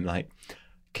time, like,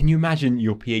 can you imagine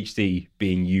your PhD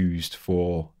being used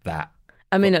for that?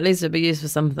 I mean, at least it'd be used for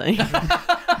something.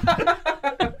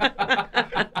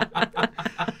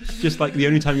 Just like the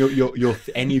only time your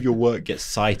any of your work gets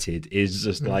cited is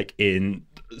just like in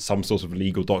some sort of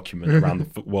legal document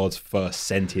around the world's first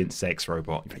sentient sex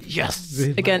robot. Yes.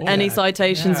 Again, any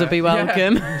citations would be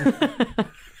welcome.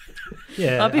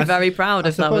 Yeah, I'd be very proud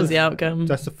if that was the outcome.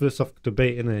 That's the philosophical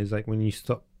debate, isn't it? Is like when you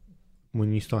start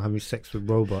having sex with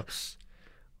robots,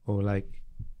 or like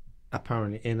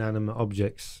apparently inanimate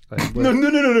objects. Like,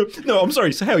 No, I'm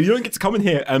sorry, Sahel, you don't get to come in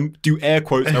here and do air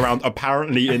quotes around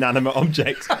apparently inanimate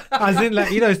objects. As in,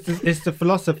 like, you know, it's the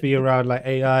philosophy around like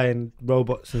AI and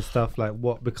robots and stuff. Like,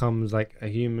 what becomes like a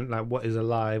human? Like, what is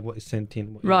alive? What is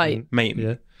sentient? What Right.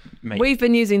 isn't? Mate. We've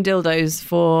been using dildos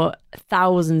for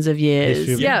thousands of years.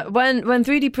 History of- Yeah, when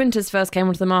 3D printers first came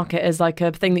onto the market as like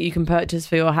a thing that you can purchase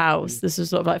for your house, this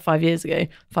was sort of like 10 years ago.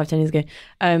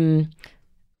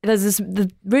 There's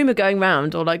the rumor going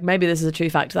around, or like maybe this is a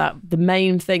true fact, that the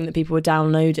main thing that people were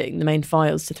downloading, the main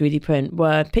files to 3D print,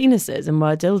 were penises and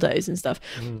were dildos and stuff.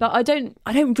 But I don't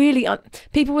really.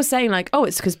 People were saying like, oh,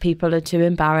 it's because people are too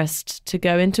embarrassed to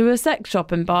go into a sex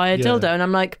shop and buy a dildo, and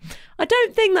I'm like, I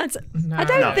don't think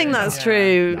that's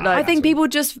true. Like, I think people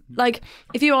just like,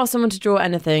 if you ask someone to draw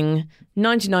anything,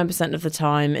 99% of the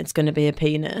time it's going to be a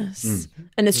penis,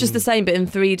 and it's just the same but in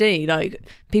 3D. Like,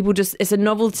 people just, it's a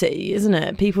novelty, isn't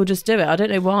it? People just do it. I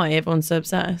don't know why everyone's so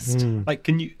obsessed. Like,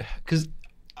 can you, because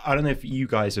I don't know if you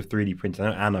guys have 3D printed. I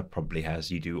know Anna probably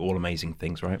has. You do all amazing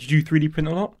things, right? Did you 3D print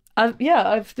a lot? I've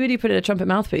 3D printed a trumpet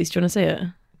mouthpiece. Do you want to see it?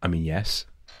 I mean, yes.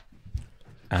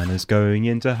 Anna's going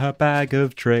into her bag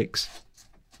of tricks.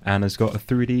 Anna's got a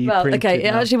 3D printed. Okay,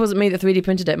 it actually wasn't me that 3D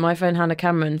printed it. My friend Hannah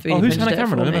Cameron 3D printed it. Who's Hannah Cameron?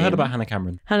 for I've never me. heard about Hannah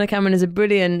Cameron. Hannah Cameron is a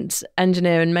brilliant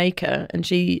engineer and maker, and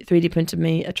she 3D printed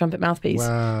me a trumpet mouthpiece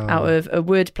Wow. out of a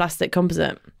wood plastic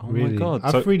composite. Oh Really? my God.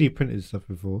 I've So, 3D printed stuff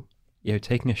before.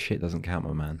 taking a shit doesn't count,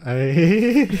 my man.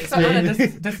 So, Anna,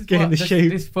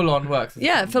 this full-on works.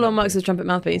 Yeah, full on works as a trumpet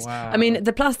mouthpiece. Wow. I mean,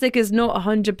 the plastic is not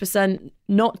 100%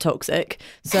 not toxic,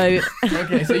 so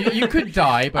Okay, so you could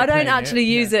die, but I don't actually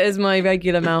use it as my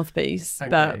regular mouthpiece,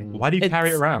 but Okay. Why do you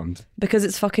carry it around? because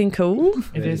it's fucking cool,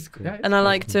 It is, and I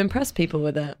like to impress people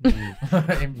with it.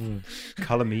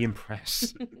 Colour me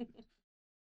impressed.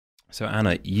 So,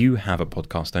 Anna, you have a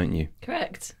podcast, don't you?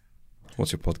 Correct.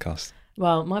 What's your podcast?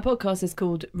 Well, my podcast is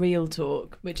called Real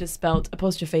Talk, which is spelt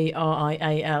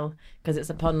 'RIAL because it's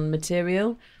a pun on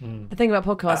material. The thing about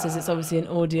podcasts is it's obviously an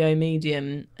audio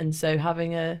medium, and so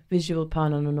having a visual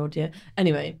pun on an audio.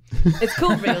 Anyway, it's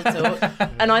called Real Talk,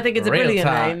 and I think it's a Real brilliant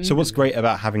talk. name. So what's great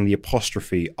about having the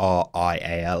apostrophe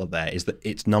RIAL there is that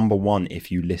it's number one if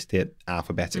you list it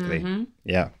alphabetically.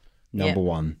 Yeah, number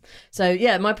one. So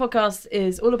yeah, my podcast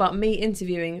is all about me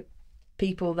interviewing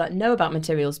people that know about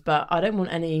materials, but I don't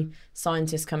want any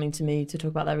scientists coming to me to talk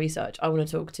about their research. I want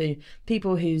to talk to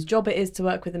people whose job it is to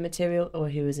work with a material, or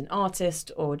who is an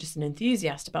artist or just an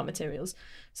enthusiast about materials.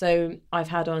 So I've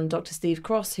had on Dr. Steve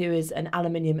Cross, who is an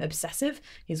aluminium obsessive.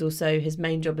 He's also, his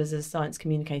main job is a science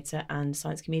communicator and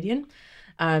science comedian.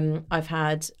 I've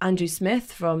had Andrew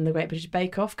Smith from the Great British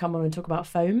Bake Off come on and talk about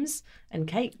foams and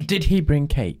cake. Did he bring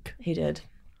cake? He did.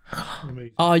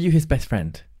 Are you his best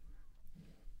friend?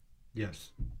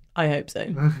 Yes. I hope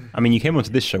so. I mean, you came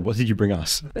onto this show. What did you bring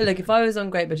us? But look, if I was on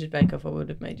Great British Bake Off, I would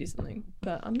have made you something,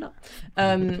 but I'm not.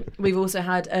 We've also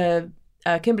had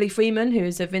Kimberly Freeman, who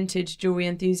is a vintage jewellery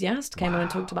enthusiast, came on and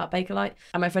talked about Bakelite.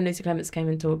 And my friend Lucy Clements came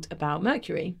and talked about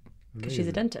mercury, because she's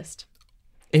a dentist.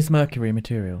 Is mercury a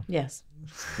material? Yes.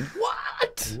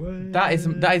 What? That is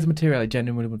a material I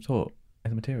genuinely would have thought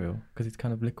as a material, because it's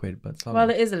kind of liquid, but solid. Well,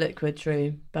 it is a liquid,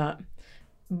 true, but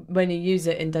when you use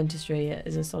it in dentistry, it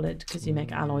is a solid because you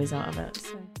make alloys out of it.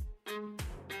 So.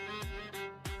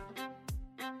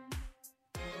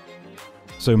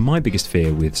 So my biggest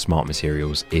fear with smart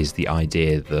materials is the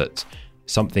idea that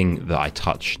something that I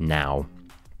touch now,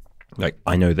 like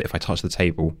I know that if I touch the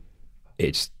table,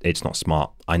 it's not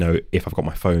smart. I know if I've got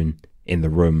my phone in the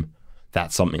room,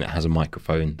 that's something that has a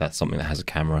microphone, that's something that has a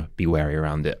camera, be wary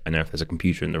around it. I know if there's a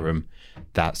computer in the room,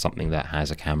 that's something that has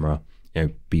a camera,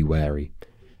 be wary.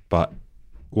 But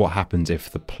what happens if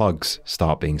the plugs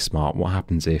start being smart? What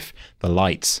happens if the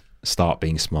lights start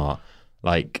being smart?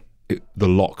 Like the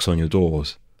locks on your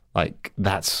doors? Like,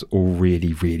 that's all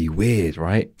really, really weird,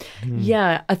 right?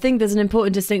 Yeah, I think there's an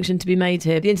important distinction to be made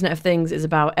here. The Internet of Things is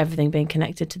about everything being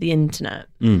connected to the internet.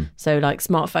 So like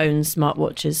smartphones,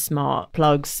 smartwatches, smart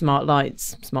plugs, smart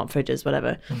lights, smart fridges,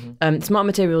 whatever. Smart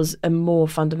materials are more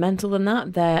fundamental than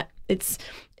that. It's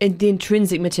in the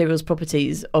intrinsic materials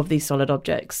properties of these solid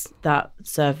objects that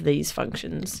serve these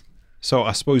functions. So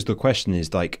I suppose the question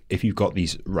is, like, if you've got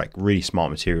these like really smart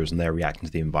materials and they're reacting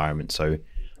to the environment, so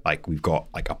like we've got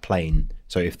like a plane,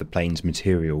 so if the plane's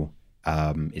material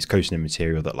is coating a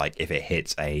material that, like, if it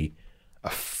hits a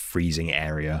freezing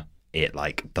area, it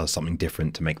like does something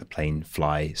different to make the plane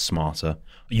fly smarter.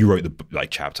 You wrote the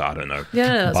chapter, I don't know.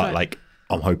 Yeah, that's but right.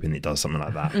 I'm hoping it does something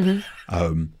like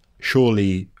that.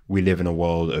 Surely we live in a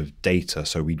world of data,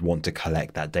 so we'd want to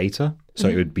collect that data. So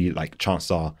it would be like,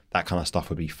 chances are that kind of stuff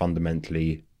would be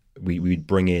fundamentally, we'd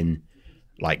bring in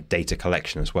like data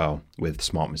collection as well with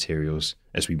smart materials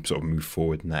as we sort of move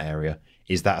forward in that area.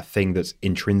 Is that a thing that's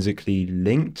intrinsically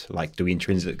linked? Like, do we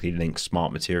intrinsically link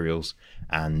smart materials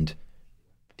and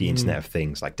the Internet of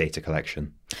Things, like data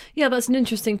collection? Yeah, that's an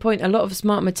interesting point. A lot of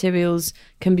smart materials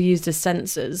can be used as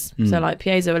sensors. So like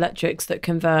piezoelectrics that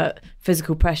convert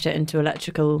physical pressure into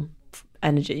electrical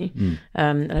energy,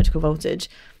 electrical voltage.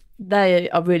 They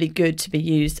are really good to be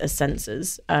used as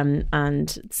sensors.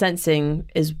 And sensing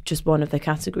is just one of the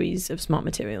categories of smart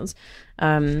materials.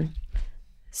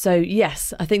 So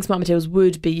yes, I think smart materials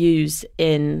would be used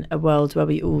in a world where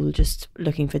we all just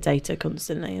looking for data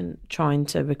constantly and trying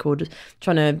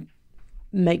to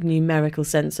make numerical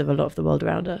sense of a lot of the world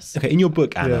around us. Okay, in your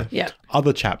book, Anna, Yeah.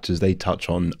 other chapters, they touch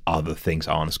on other things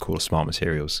that aren't as cool as smart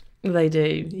materials. They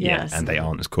do, yes. Yeah, and they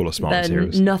aren't as cool as smart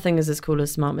materials. Nothing is as cool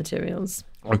as smart materials.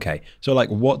 Okay, so like,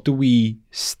 what do we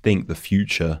think the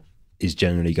future is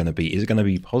generally going to be? Is it going to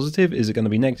be positive? Is it going to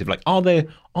be negative? Like, are there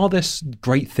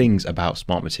great things about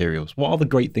smart materials? What are the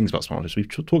great things about smart materials?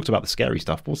 We've talked about the scary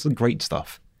stuff. What's the great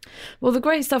stuff? Well, the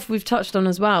great stuff we've touched on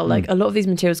as well. Like, a lot of these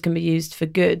materials can be used for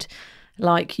good.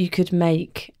 Like, you could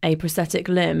make a prosthetic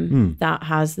limb that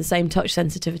has the same touch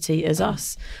sensitivity as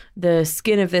us. The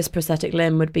skin of this prosthetic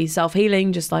limb would be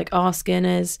self-healing, just like our skin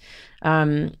is.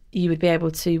 You would be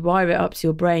able to wire it up to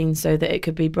your brain so that it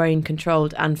could be brain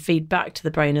controlled and feed back to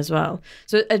the brain as well.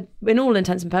 So in all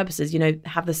intents and purposes,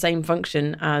 have the same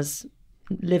function as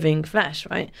living flesh,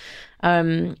 right?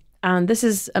 And this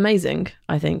is amazing,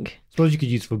 I think. I suppose you could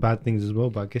use it for bad things as well,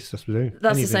 but I guess that's the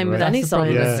anything, same with right? any That's the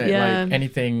problem, science. isn't it? Yeah. Like,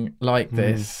 anything like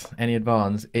this, any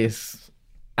advance is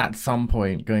at some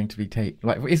point going to be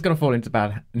it's going to fall into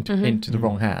the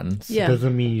wrong hands. Yeah.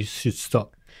 Doesn't mean you should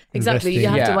stop. Exactly, you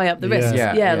investing. have to weigh up the risks.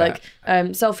 Yeah. Like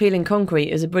self-healing concrete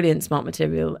is a brilliant smart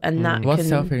material, and that What's can.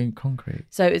 self-healing concrete?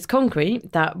 So it's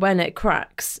concrete that, when it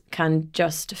cracks, can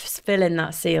just fill in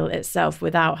that seal itself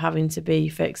without having to be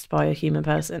fixed by a human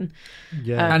person.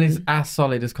 Yeah, And it's as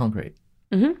solid as concrete.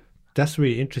 that's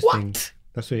really interesting. What?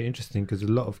 That's really interesting because a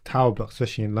lot of tower blocks,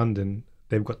 especially in London,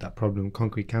 they've got that problem,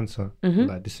 concrete cancer,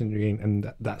 like disintegrating,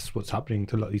 and that's what's happening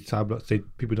to a lot of these tower blocks.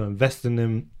 People don't invest in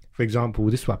them. For example,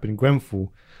 this happened in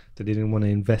Grenfell, that they didn't want to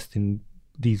invest in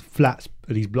these flats,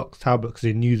 these blocks, tower blocks,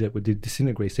 because they knew that would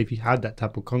disintegrate. So if you had that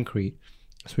type of concrete,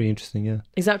 that's really interesting, yeah.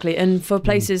 Exactly, and for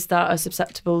places that are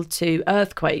susceptible to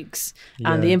earthquakes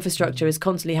and the infrastructure is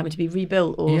constantly having to be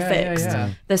rebuilt or fixed,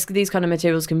 these kind of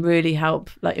materials can really help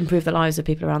improve the lives of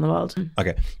people around the world.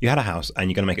 Okay, you had a house and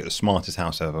you're going to make it the smartest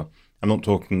house ever. I'm not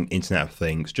talking Internet of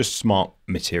Things, just smart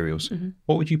materials.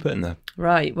 What would you put in there?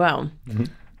 Right, well,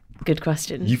 good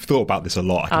question. You've thought about this a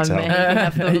lot, I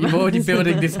can tell. You're already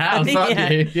building this house,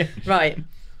 aren't you? Yeah. Right.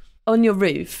 On your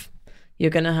roof,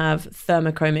 you're going to have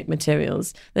thermochromic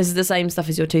materials. This is the same stuff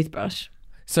as your toothbrush.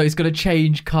 So it's going to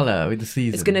change colour with the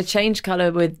seasons. It's going to change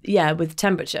colour with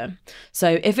temperature.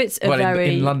 So if it's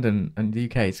in London and the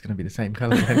UK, it's going to be the same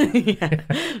colour.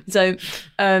 So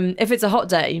if it's a hot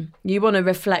day, you want to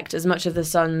reflect as much of the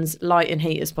sun's light and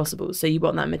heat as possible. So you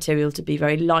want that material to be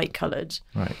very light coloured.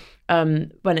 Right.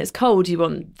 When it's cold, you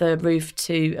want the roof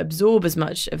to absorb as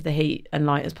much of the heat and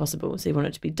light as possible. So you want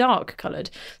it to be dark coloured.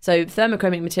 So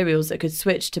thermochromic materials that could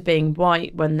switch to being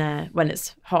white when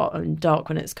it's hot and dark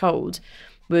when it's cold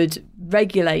would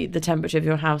regulate the temperature of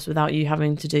your house without you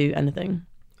having to do anything.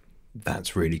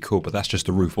 That's really cool, but that's just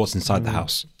the roof. What's inside the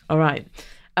house? All right.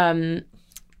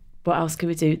 What else could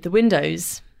we do? The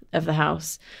windows of the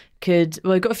house we've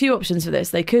got a few options for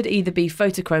this. They could either be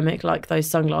photochromic, like those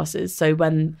sunglasses, so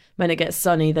when it gets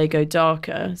sunny they go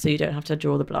darker, so you don't have to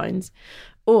draw the blinds,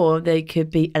 or they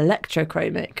could be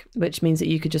electrochromic, which means that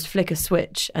you could just flick a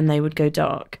switch and they would go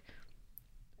dark,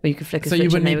 or you could flick a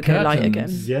switch and they would go light again.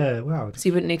 Yeah, wow. So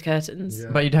you wouldn't need curtains. Yeah.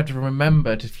 But you'd have to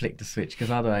remember to flick the switch, because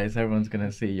otherwise everyone's going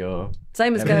to see your...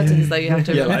 Same as curtains, though, you have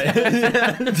to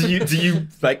do you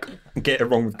get it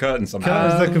wrong with curtains somehow?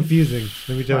 Curtains are confusing,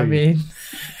 let me tell you.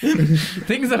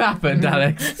 Things have happened,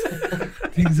 Alex.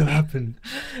 Things have happened.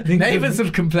 Neighbours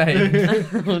have complained.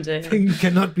 Oh, dear. Things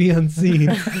cannot be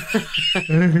unseen.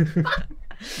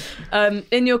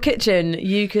 In your kitchen,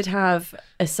 you could have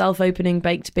a self-opening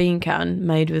baked bean can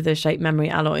made with a shape memory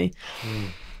alloy.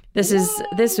 This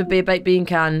would be a baked bean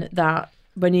can that,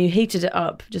 when you heated it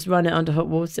up, just run it under hot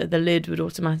water, the lid would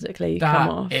automatically come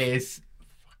off. That is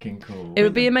fucking cool. It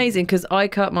would be amazing because I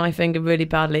cut my finger really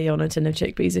badly on a tin of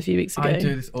chickpeas a few weeks ago. I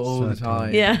do this all the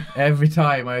time. Yeah. Every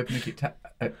time I open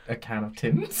a can of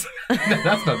tins. No,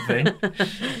 that's not a thing.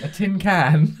 A tin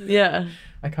can. Yeah.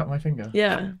 I cut my finger.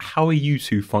 Yeah. How are you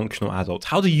two functional adults?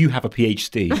 How do you have a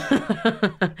PhD?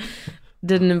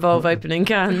 Didn't involve opening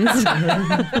cans.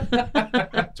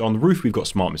 So on the roof, we've got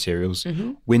smart materials.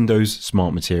 Mm-hmm. Windows,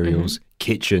 smart materials.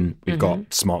 Kitchen, we've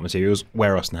got smart materials.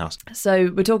 Where else in the house?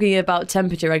 So we're talking about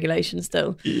temperature regulation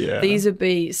still. Yeah. These would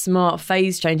be smart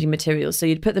phase changing materials. So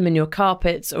you'd put them in your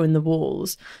carpets or in the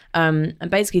walls. And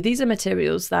basically, these are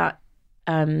materials that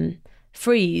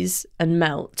freeze and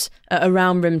melt at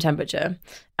around room temperature.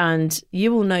 And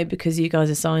you will know, because you guys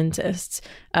are scientists,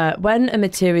 when a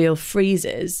material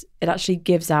freezes, it actually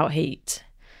gives out heat.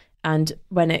 And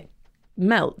when it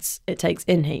melts, it takes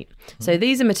in heat. So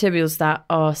these are materials that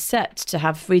are set to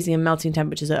have freezing and melting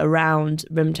temperatures at around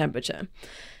room temperature.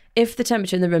 If the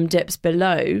temperature in the room dips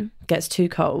below, gets too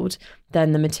cold,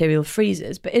 then the material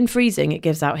freezes. But in freezing, it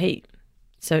gives out heat.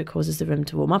 So it causes the room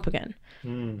to warm up again.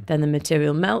 Then the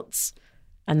material melts,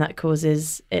 and that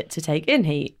causes it to take in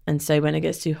heat. And so when it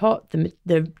gets too hot,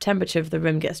 the temperature of the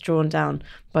room gets drawn down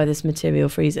by this material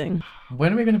freezing.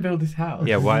 When are we going to build this house?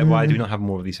 Yeah, why do we not have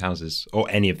more of these houses? Or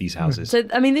any of these houses? So,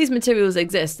 I mean, these materials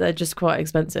exist. They're just quite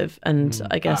expensive. And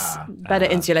I guess better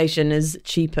insulation is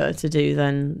cheaper to do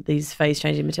than these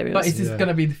phase-changing materials. But is this going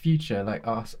to be the future? Like,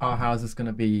 our house is going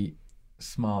to be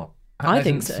smart? I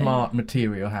think so. Smart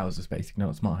material houses, basically,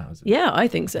 not smart houses. Yeah, I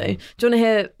think so. Do you want to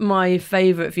hear my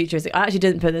favourite futuristic? I actually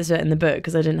didn't put this in the book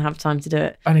because I didn't have time to do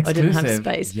it. An I exclusive. didn't have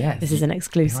space. Yes. This is an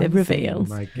exclusive reveal.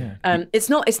 My God.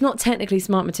 It's not technically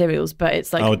smart materials, but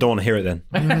it's like Oh, I don't want to hear it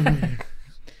then.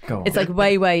 Go on. it's like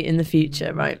way in the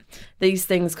future, right? These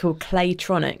things called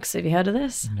claytronics. Have you heard of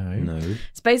this? No.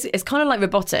 It's kind of like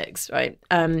robotics, right?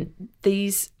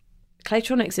 These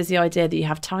claytronics is the idea that you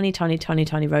have tiny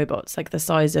robots, like the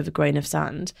size of a grain of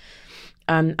sand,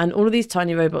 and all of these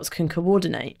tiny robots can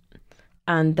coordinate,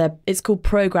 and it's called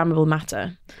programmable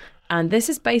matter. And this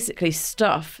is basically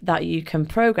stuff that you can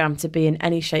program to be in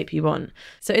any shape you want.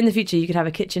 So in the future, you could have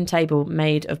a kitchen table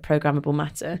made of programmable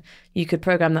matter. You could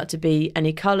program that to be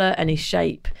any colour, any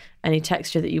shape, any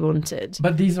texture that you wanted.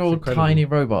 But these are all tiny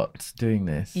robots doing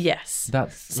this. Yes.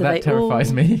 That they terrifies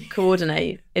all me.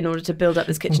 coordinate in order to build up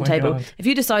this kitchen my table. God. If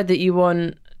you decide that you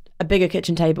want a bigger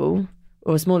kitchen table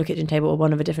or a smaller kitchen table or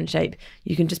one of a different shape,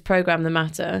 you can just program the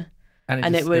matter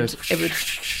and it would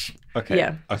Okay.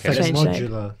 yeah. Okay. It's like Change shape.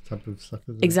 modular type of stuff.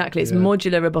 Isn't Exactly. It's it? Yeah.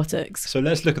 modular robotics. So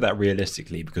let's look at that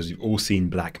realistically, because you've all seen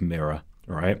Black Mirror,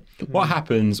 right? What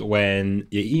happens when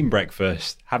you're eating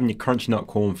breakfast, having your crunchy nut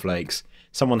cornflakes,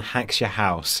 someone hacks your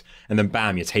house, and then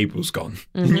bam, your table's gone.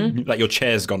 Like your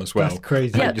chair's gone as well. That's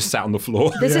crazy. Like Yeah. you just sat on the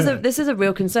floor. This is a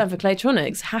real concern for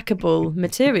claytronics, hackable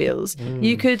materials.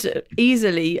 You could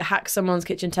easily hack someone's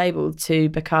kitchen table to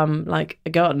become like a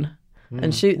gun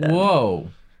and shoot them. Whoa.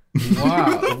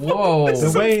 Wow. Whoa.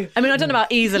 The way I mean, I don't know about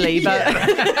easily, but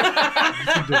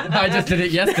I just did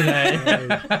it yesterday.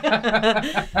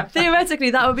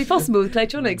 theoretically that would be possible with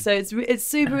claytronics. So it's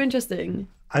super interesting.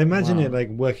 I imagine it like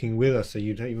working with us, so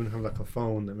you don't even have like a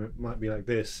phone that might be like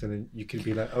this, and then you could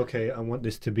be like, okay, I want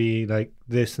this to be like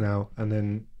this now, and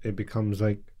then it becomes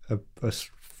like a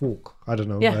fork. I don't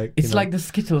know. Yeah. like, It's you know. like the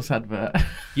Skittles advert.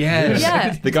 Yes.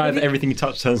 Yeah. The guy that everything he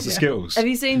touched turns to Skittles. Have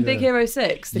you seen Big Hero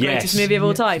 6, the greatest movie of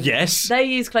all time? Yes. They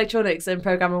use claytronics and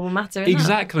programmable matter in that.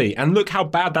 Exactly. And look how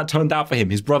bad that turned out for him.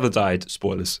 His brother died.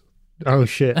 Spoilers. Oh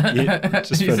shit. Yeah,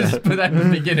 just You for just that. put that at the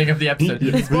beginning of the episode.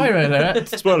 Spoiler alert.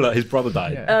 Spoiler alert, his brother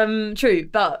died. True,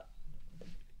 but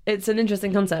it's an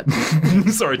interesting concept.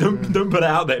 Sorry, don't put it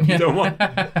out there if you don't want.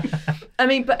 I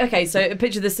mean, but okay, so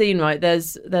picture the scene, right?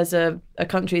 There's a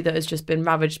country that has just been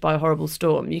ravaged by a horrible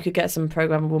storm. You could get some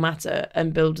programmable matter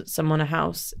and build someone a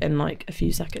house in like a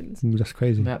few seconds. That's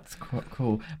crazy. That's quite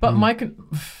cool. But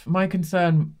my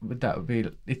concern with that would be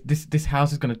this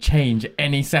house is going to change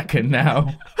any second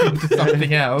now into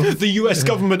something else. The US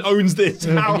government owns this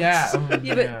house. Yeah.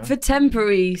 Yeah, but for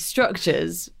temporary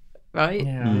structures, right?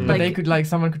 Yeah, Like- but they could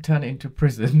someone could turn it into a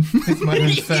prison. It's my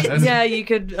concern. Yeah, you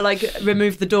could like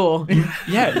remove the door.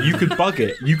 Yeah, you could bug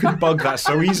it. You could bug that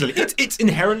so easily. It's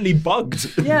inherently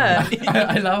bugged. Yeah.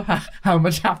 I love how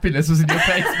much happiness was in your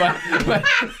face by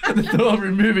the thought of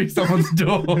removing someone's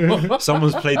door.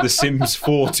 Someone's played The Sims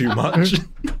 4 too much.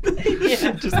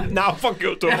 Just now, fuck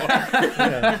your door.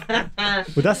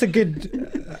 Well, that's a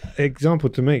good example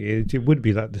to make. It would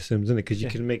be like The Sims, isn't it? Because you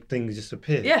can make things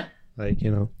disappear. Yeah. Like,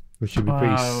 you know, which would be pretty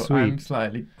Wow, sweet. I'm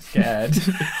slightly scared.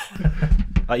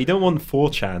 Like, you don't want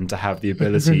 4chan to have the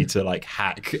ability to like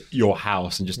hack your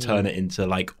house and just turn it into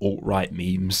like alt-right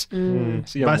memes.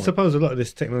 But I suppose a lot of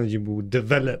this technology will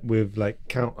develop with like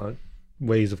counter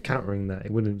ways of countering that.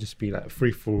 It wouldn't just be like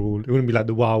free for all. It wouldn't be like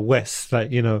the Wild West,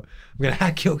 like, you know, I'm gonna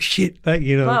hack your shit, like,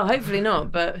 you know. Well, hopefully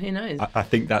not, but who knows? I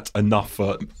think that's enough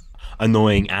for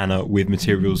annoying Anna with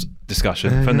materials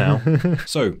discussion for now.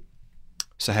 So,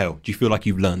 Sahel, do you feel like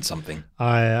you've learned something?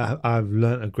 I've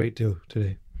learned a great deal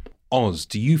today. Oz,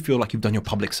 do you feel like you've done your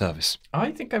public service?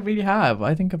 I think I really have.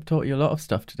 I think I've taught you a lot of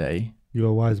stuff today. You're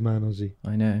a wise man, Ozzy.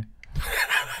 I know.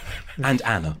 And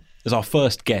Anna, as our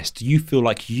first guest, do you feel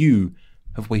like you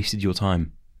have wasted your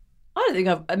time? I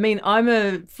don't think I'm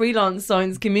a freelance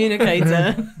science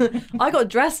communicator. I got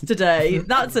dressed today.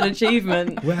 That's an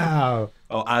achievement. Wow.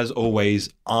 Well, as always,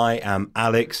 I am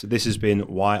Alex. This has been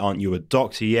Why Aren't You a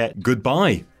Doctor Yet?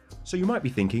 Goodbye. So you might be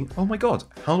thinking, oh my God,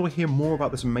 how do I hear more about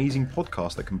this amazing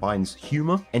podcast that combines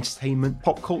humour, entertainment,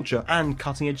 pop culture, and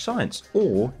cutting-edge science?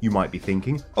 Or you might be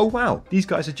thinking, oh wow, these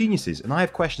guys are geniuses and I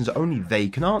have questions that only they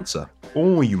can answer.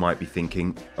 Or you might be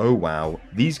thinking, oh wow,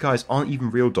 these guys aren't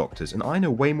even real doctors and I know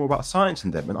way more about science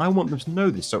than them and I want them to know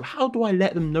this, so how do I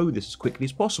let them know this as quickly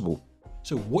as possible?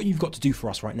 So what you've got to do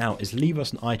for us right now is leave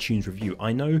us an iTunes review.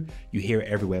 I know you hear it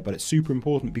everywhere, but it's super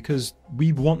important because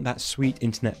we want that sweet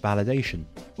internet validation.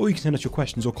 Or you can send us your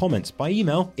questions or comments by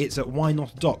email. It's at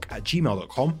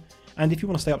whynotAdoc@gmail.com. And if you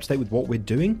want to stay up to date with what we're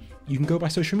doing, you can go by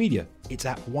social media. It's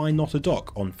at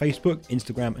whynotAdoc on Facebook,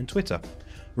 Instagram, and Twitter.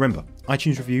 Remember,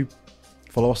 iTunes review,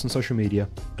 follow us on social media,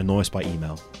 annoy us by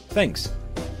email. Thanks.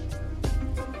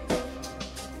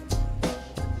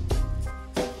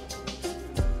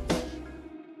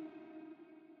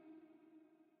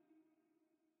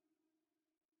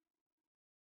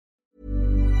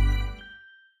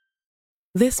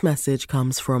 This message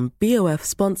comes from BOF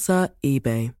sponsor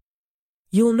eBay.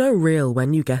 You'll know real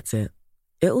when you get it.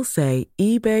 It'll say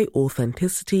eBay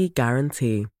Authenticity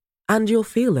Guarantee. And you'll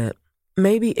feel it.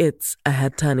 Maybe it's a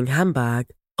head-turning handbag,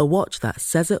 a watch that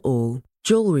says it all,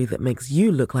 jewelry that makes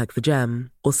you look like the gem,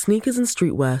 or sneakers and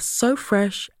streetwear so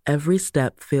fresh every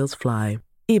step feels fly.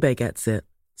 eBay gets it.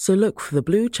 So look for the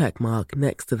blue check mark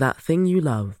next to that thing you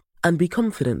love. And be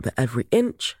confident that every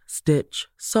inch, stitch,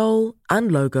 sole,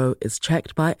 and logo is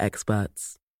checked by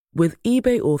experts. With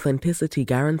eBay Authenticity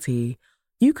Guarantee,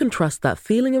 you can trust that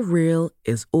feeling of real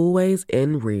is always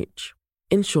in reach.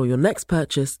 Ensure your next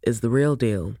purchase is the real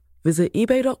deal. Visit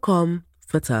ebay.com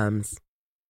for terms.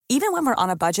 Even when we're on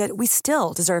a budget, we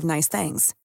still deserve nice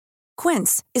things.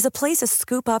 Quince is a place to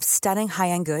scoop up stunning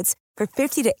high-end goods for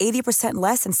 50 to 80%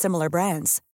 less than similar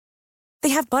brands. They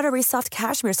have buttery soft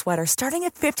cashmere sweaters starting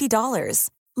at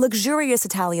 $50, luxurious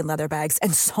Italian leather bags,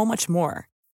 and so much more.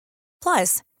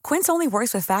 Plus, Quince only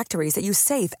works with factories that use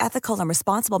safe, ethical, and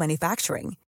responsible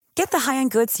manufacturing. Get the high-end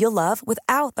goods you'll love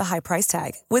without the high price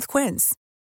tag with Quince.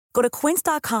 Go to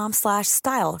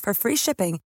quince.com/style for free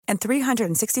shipping and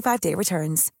 365-day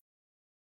returns.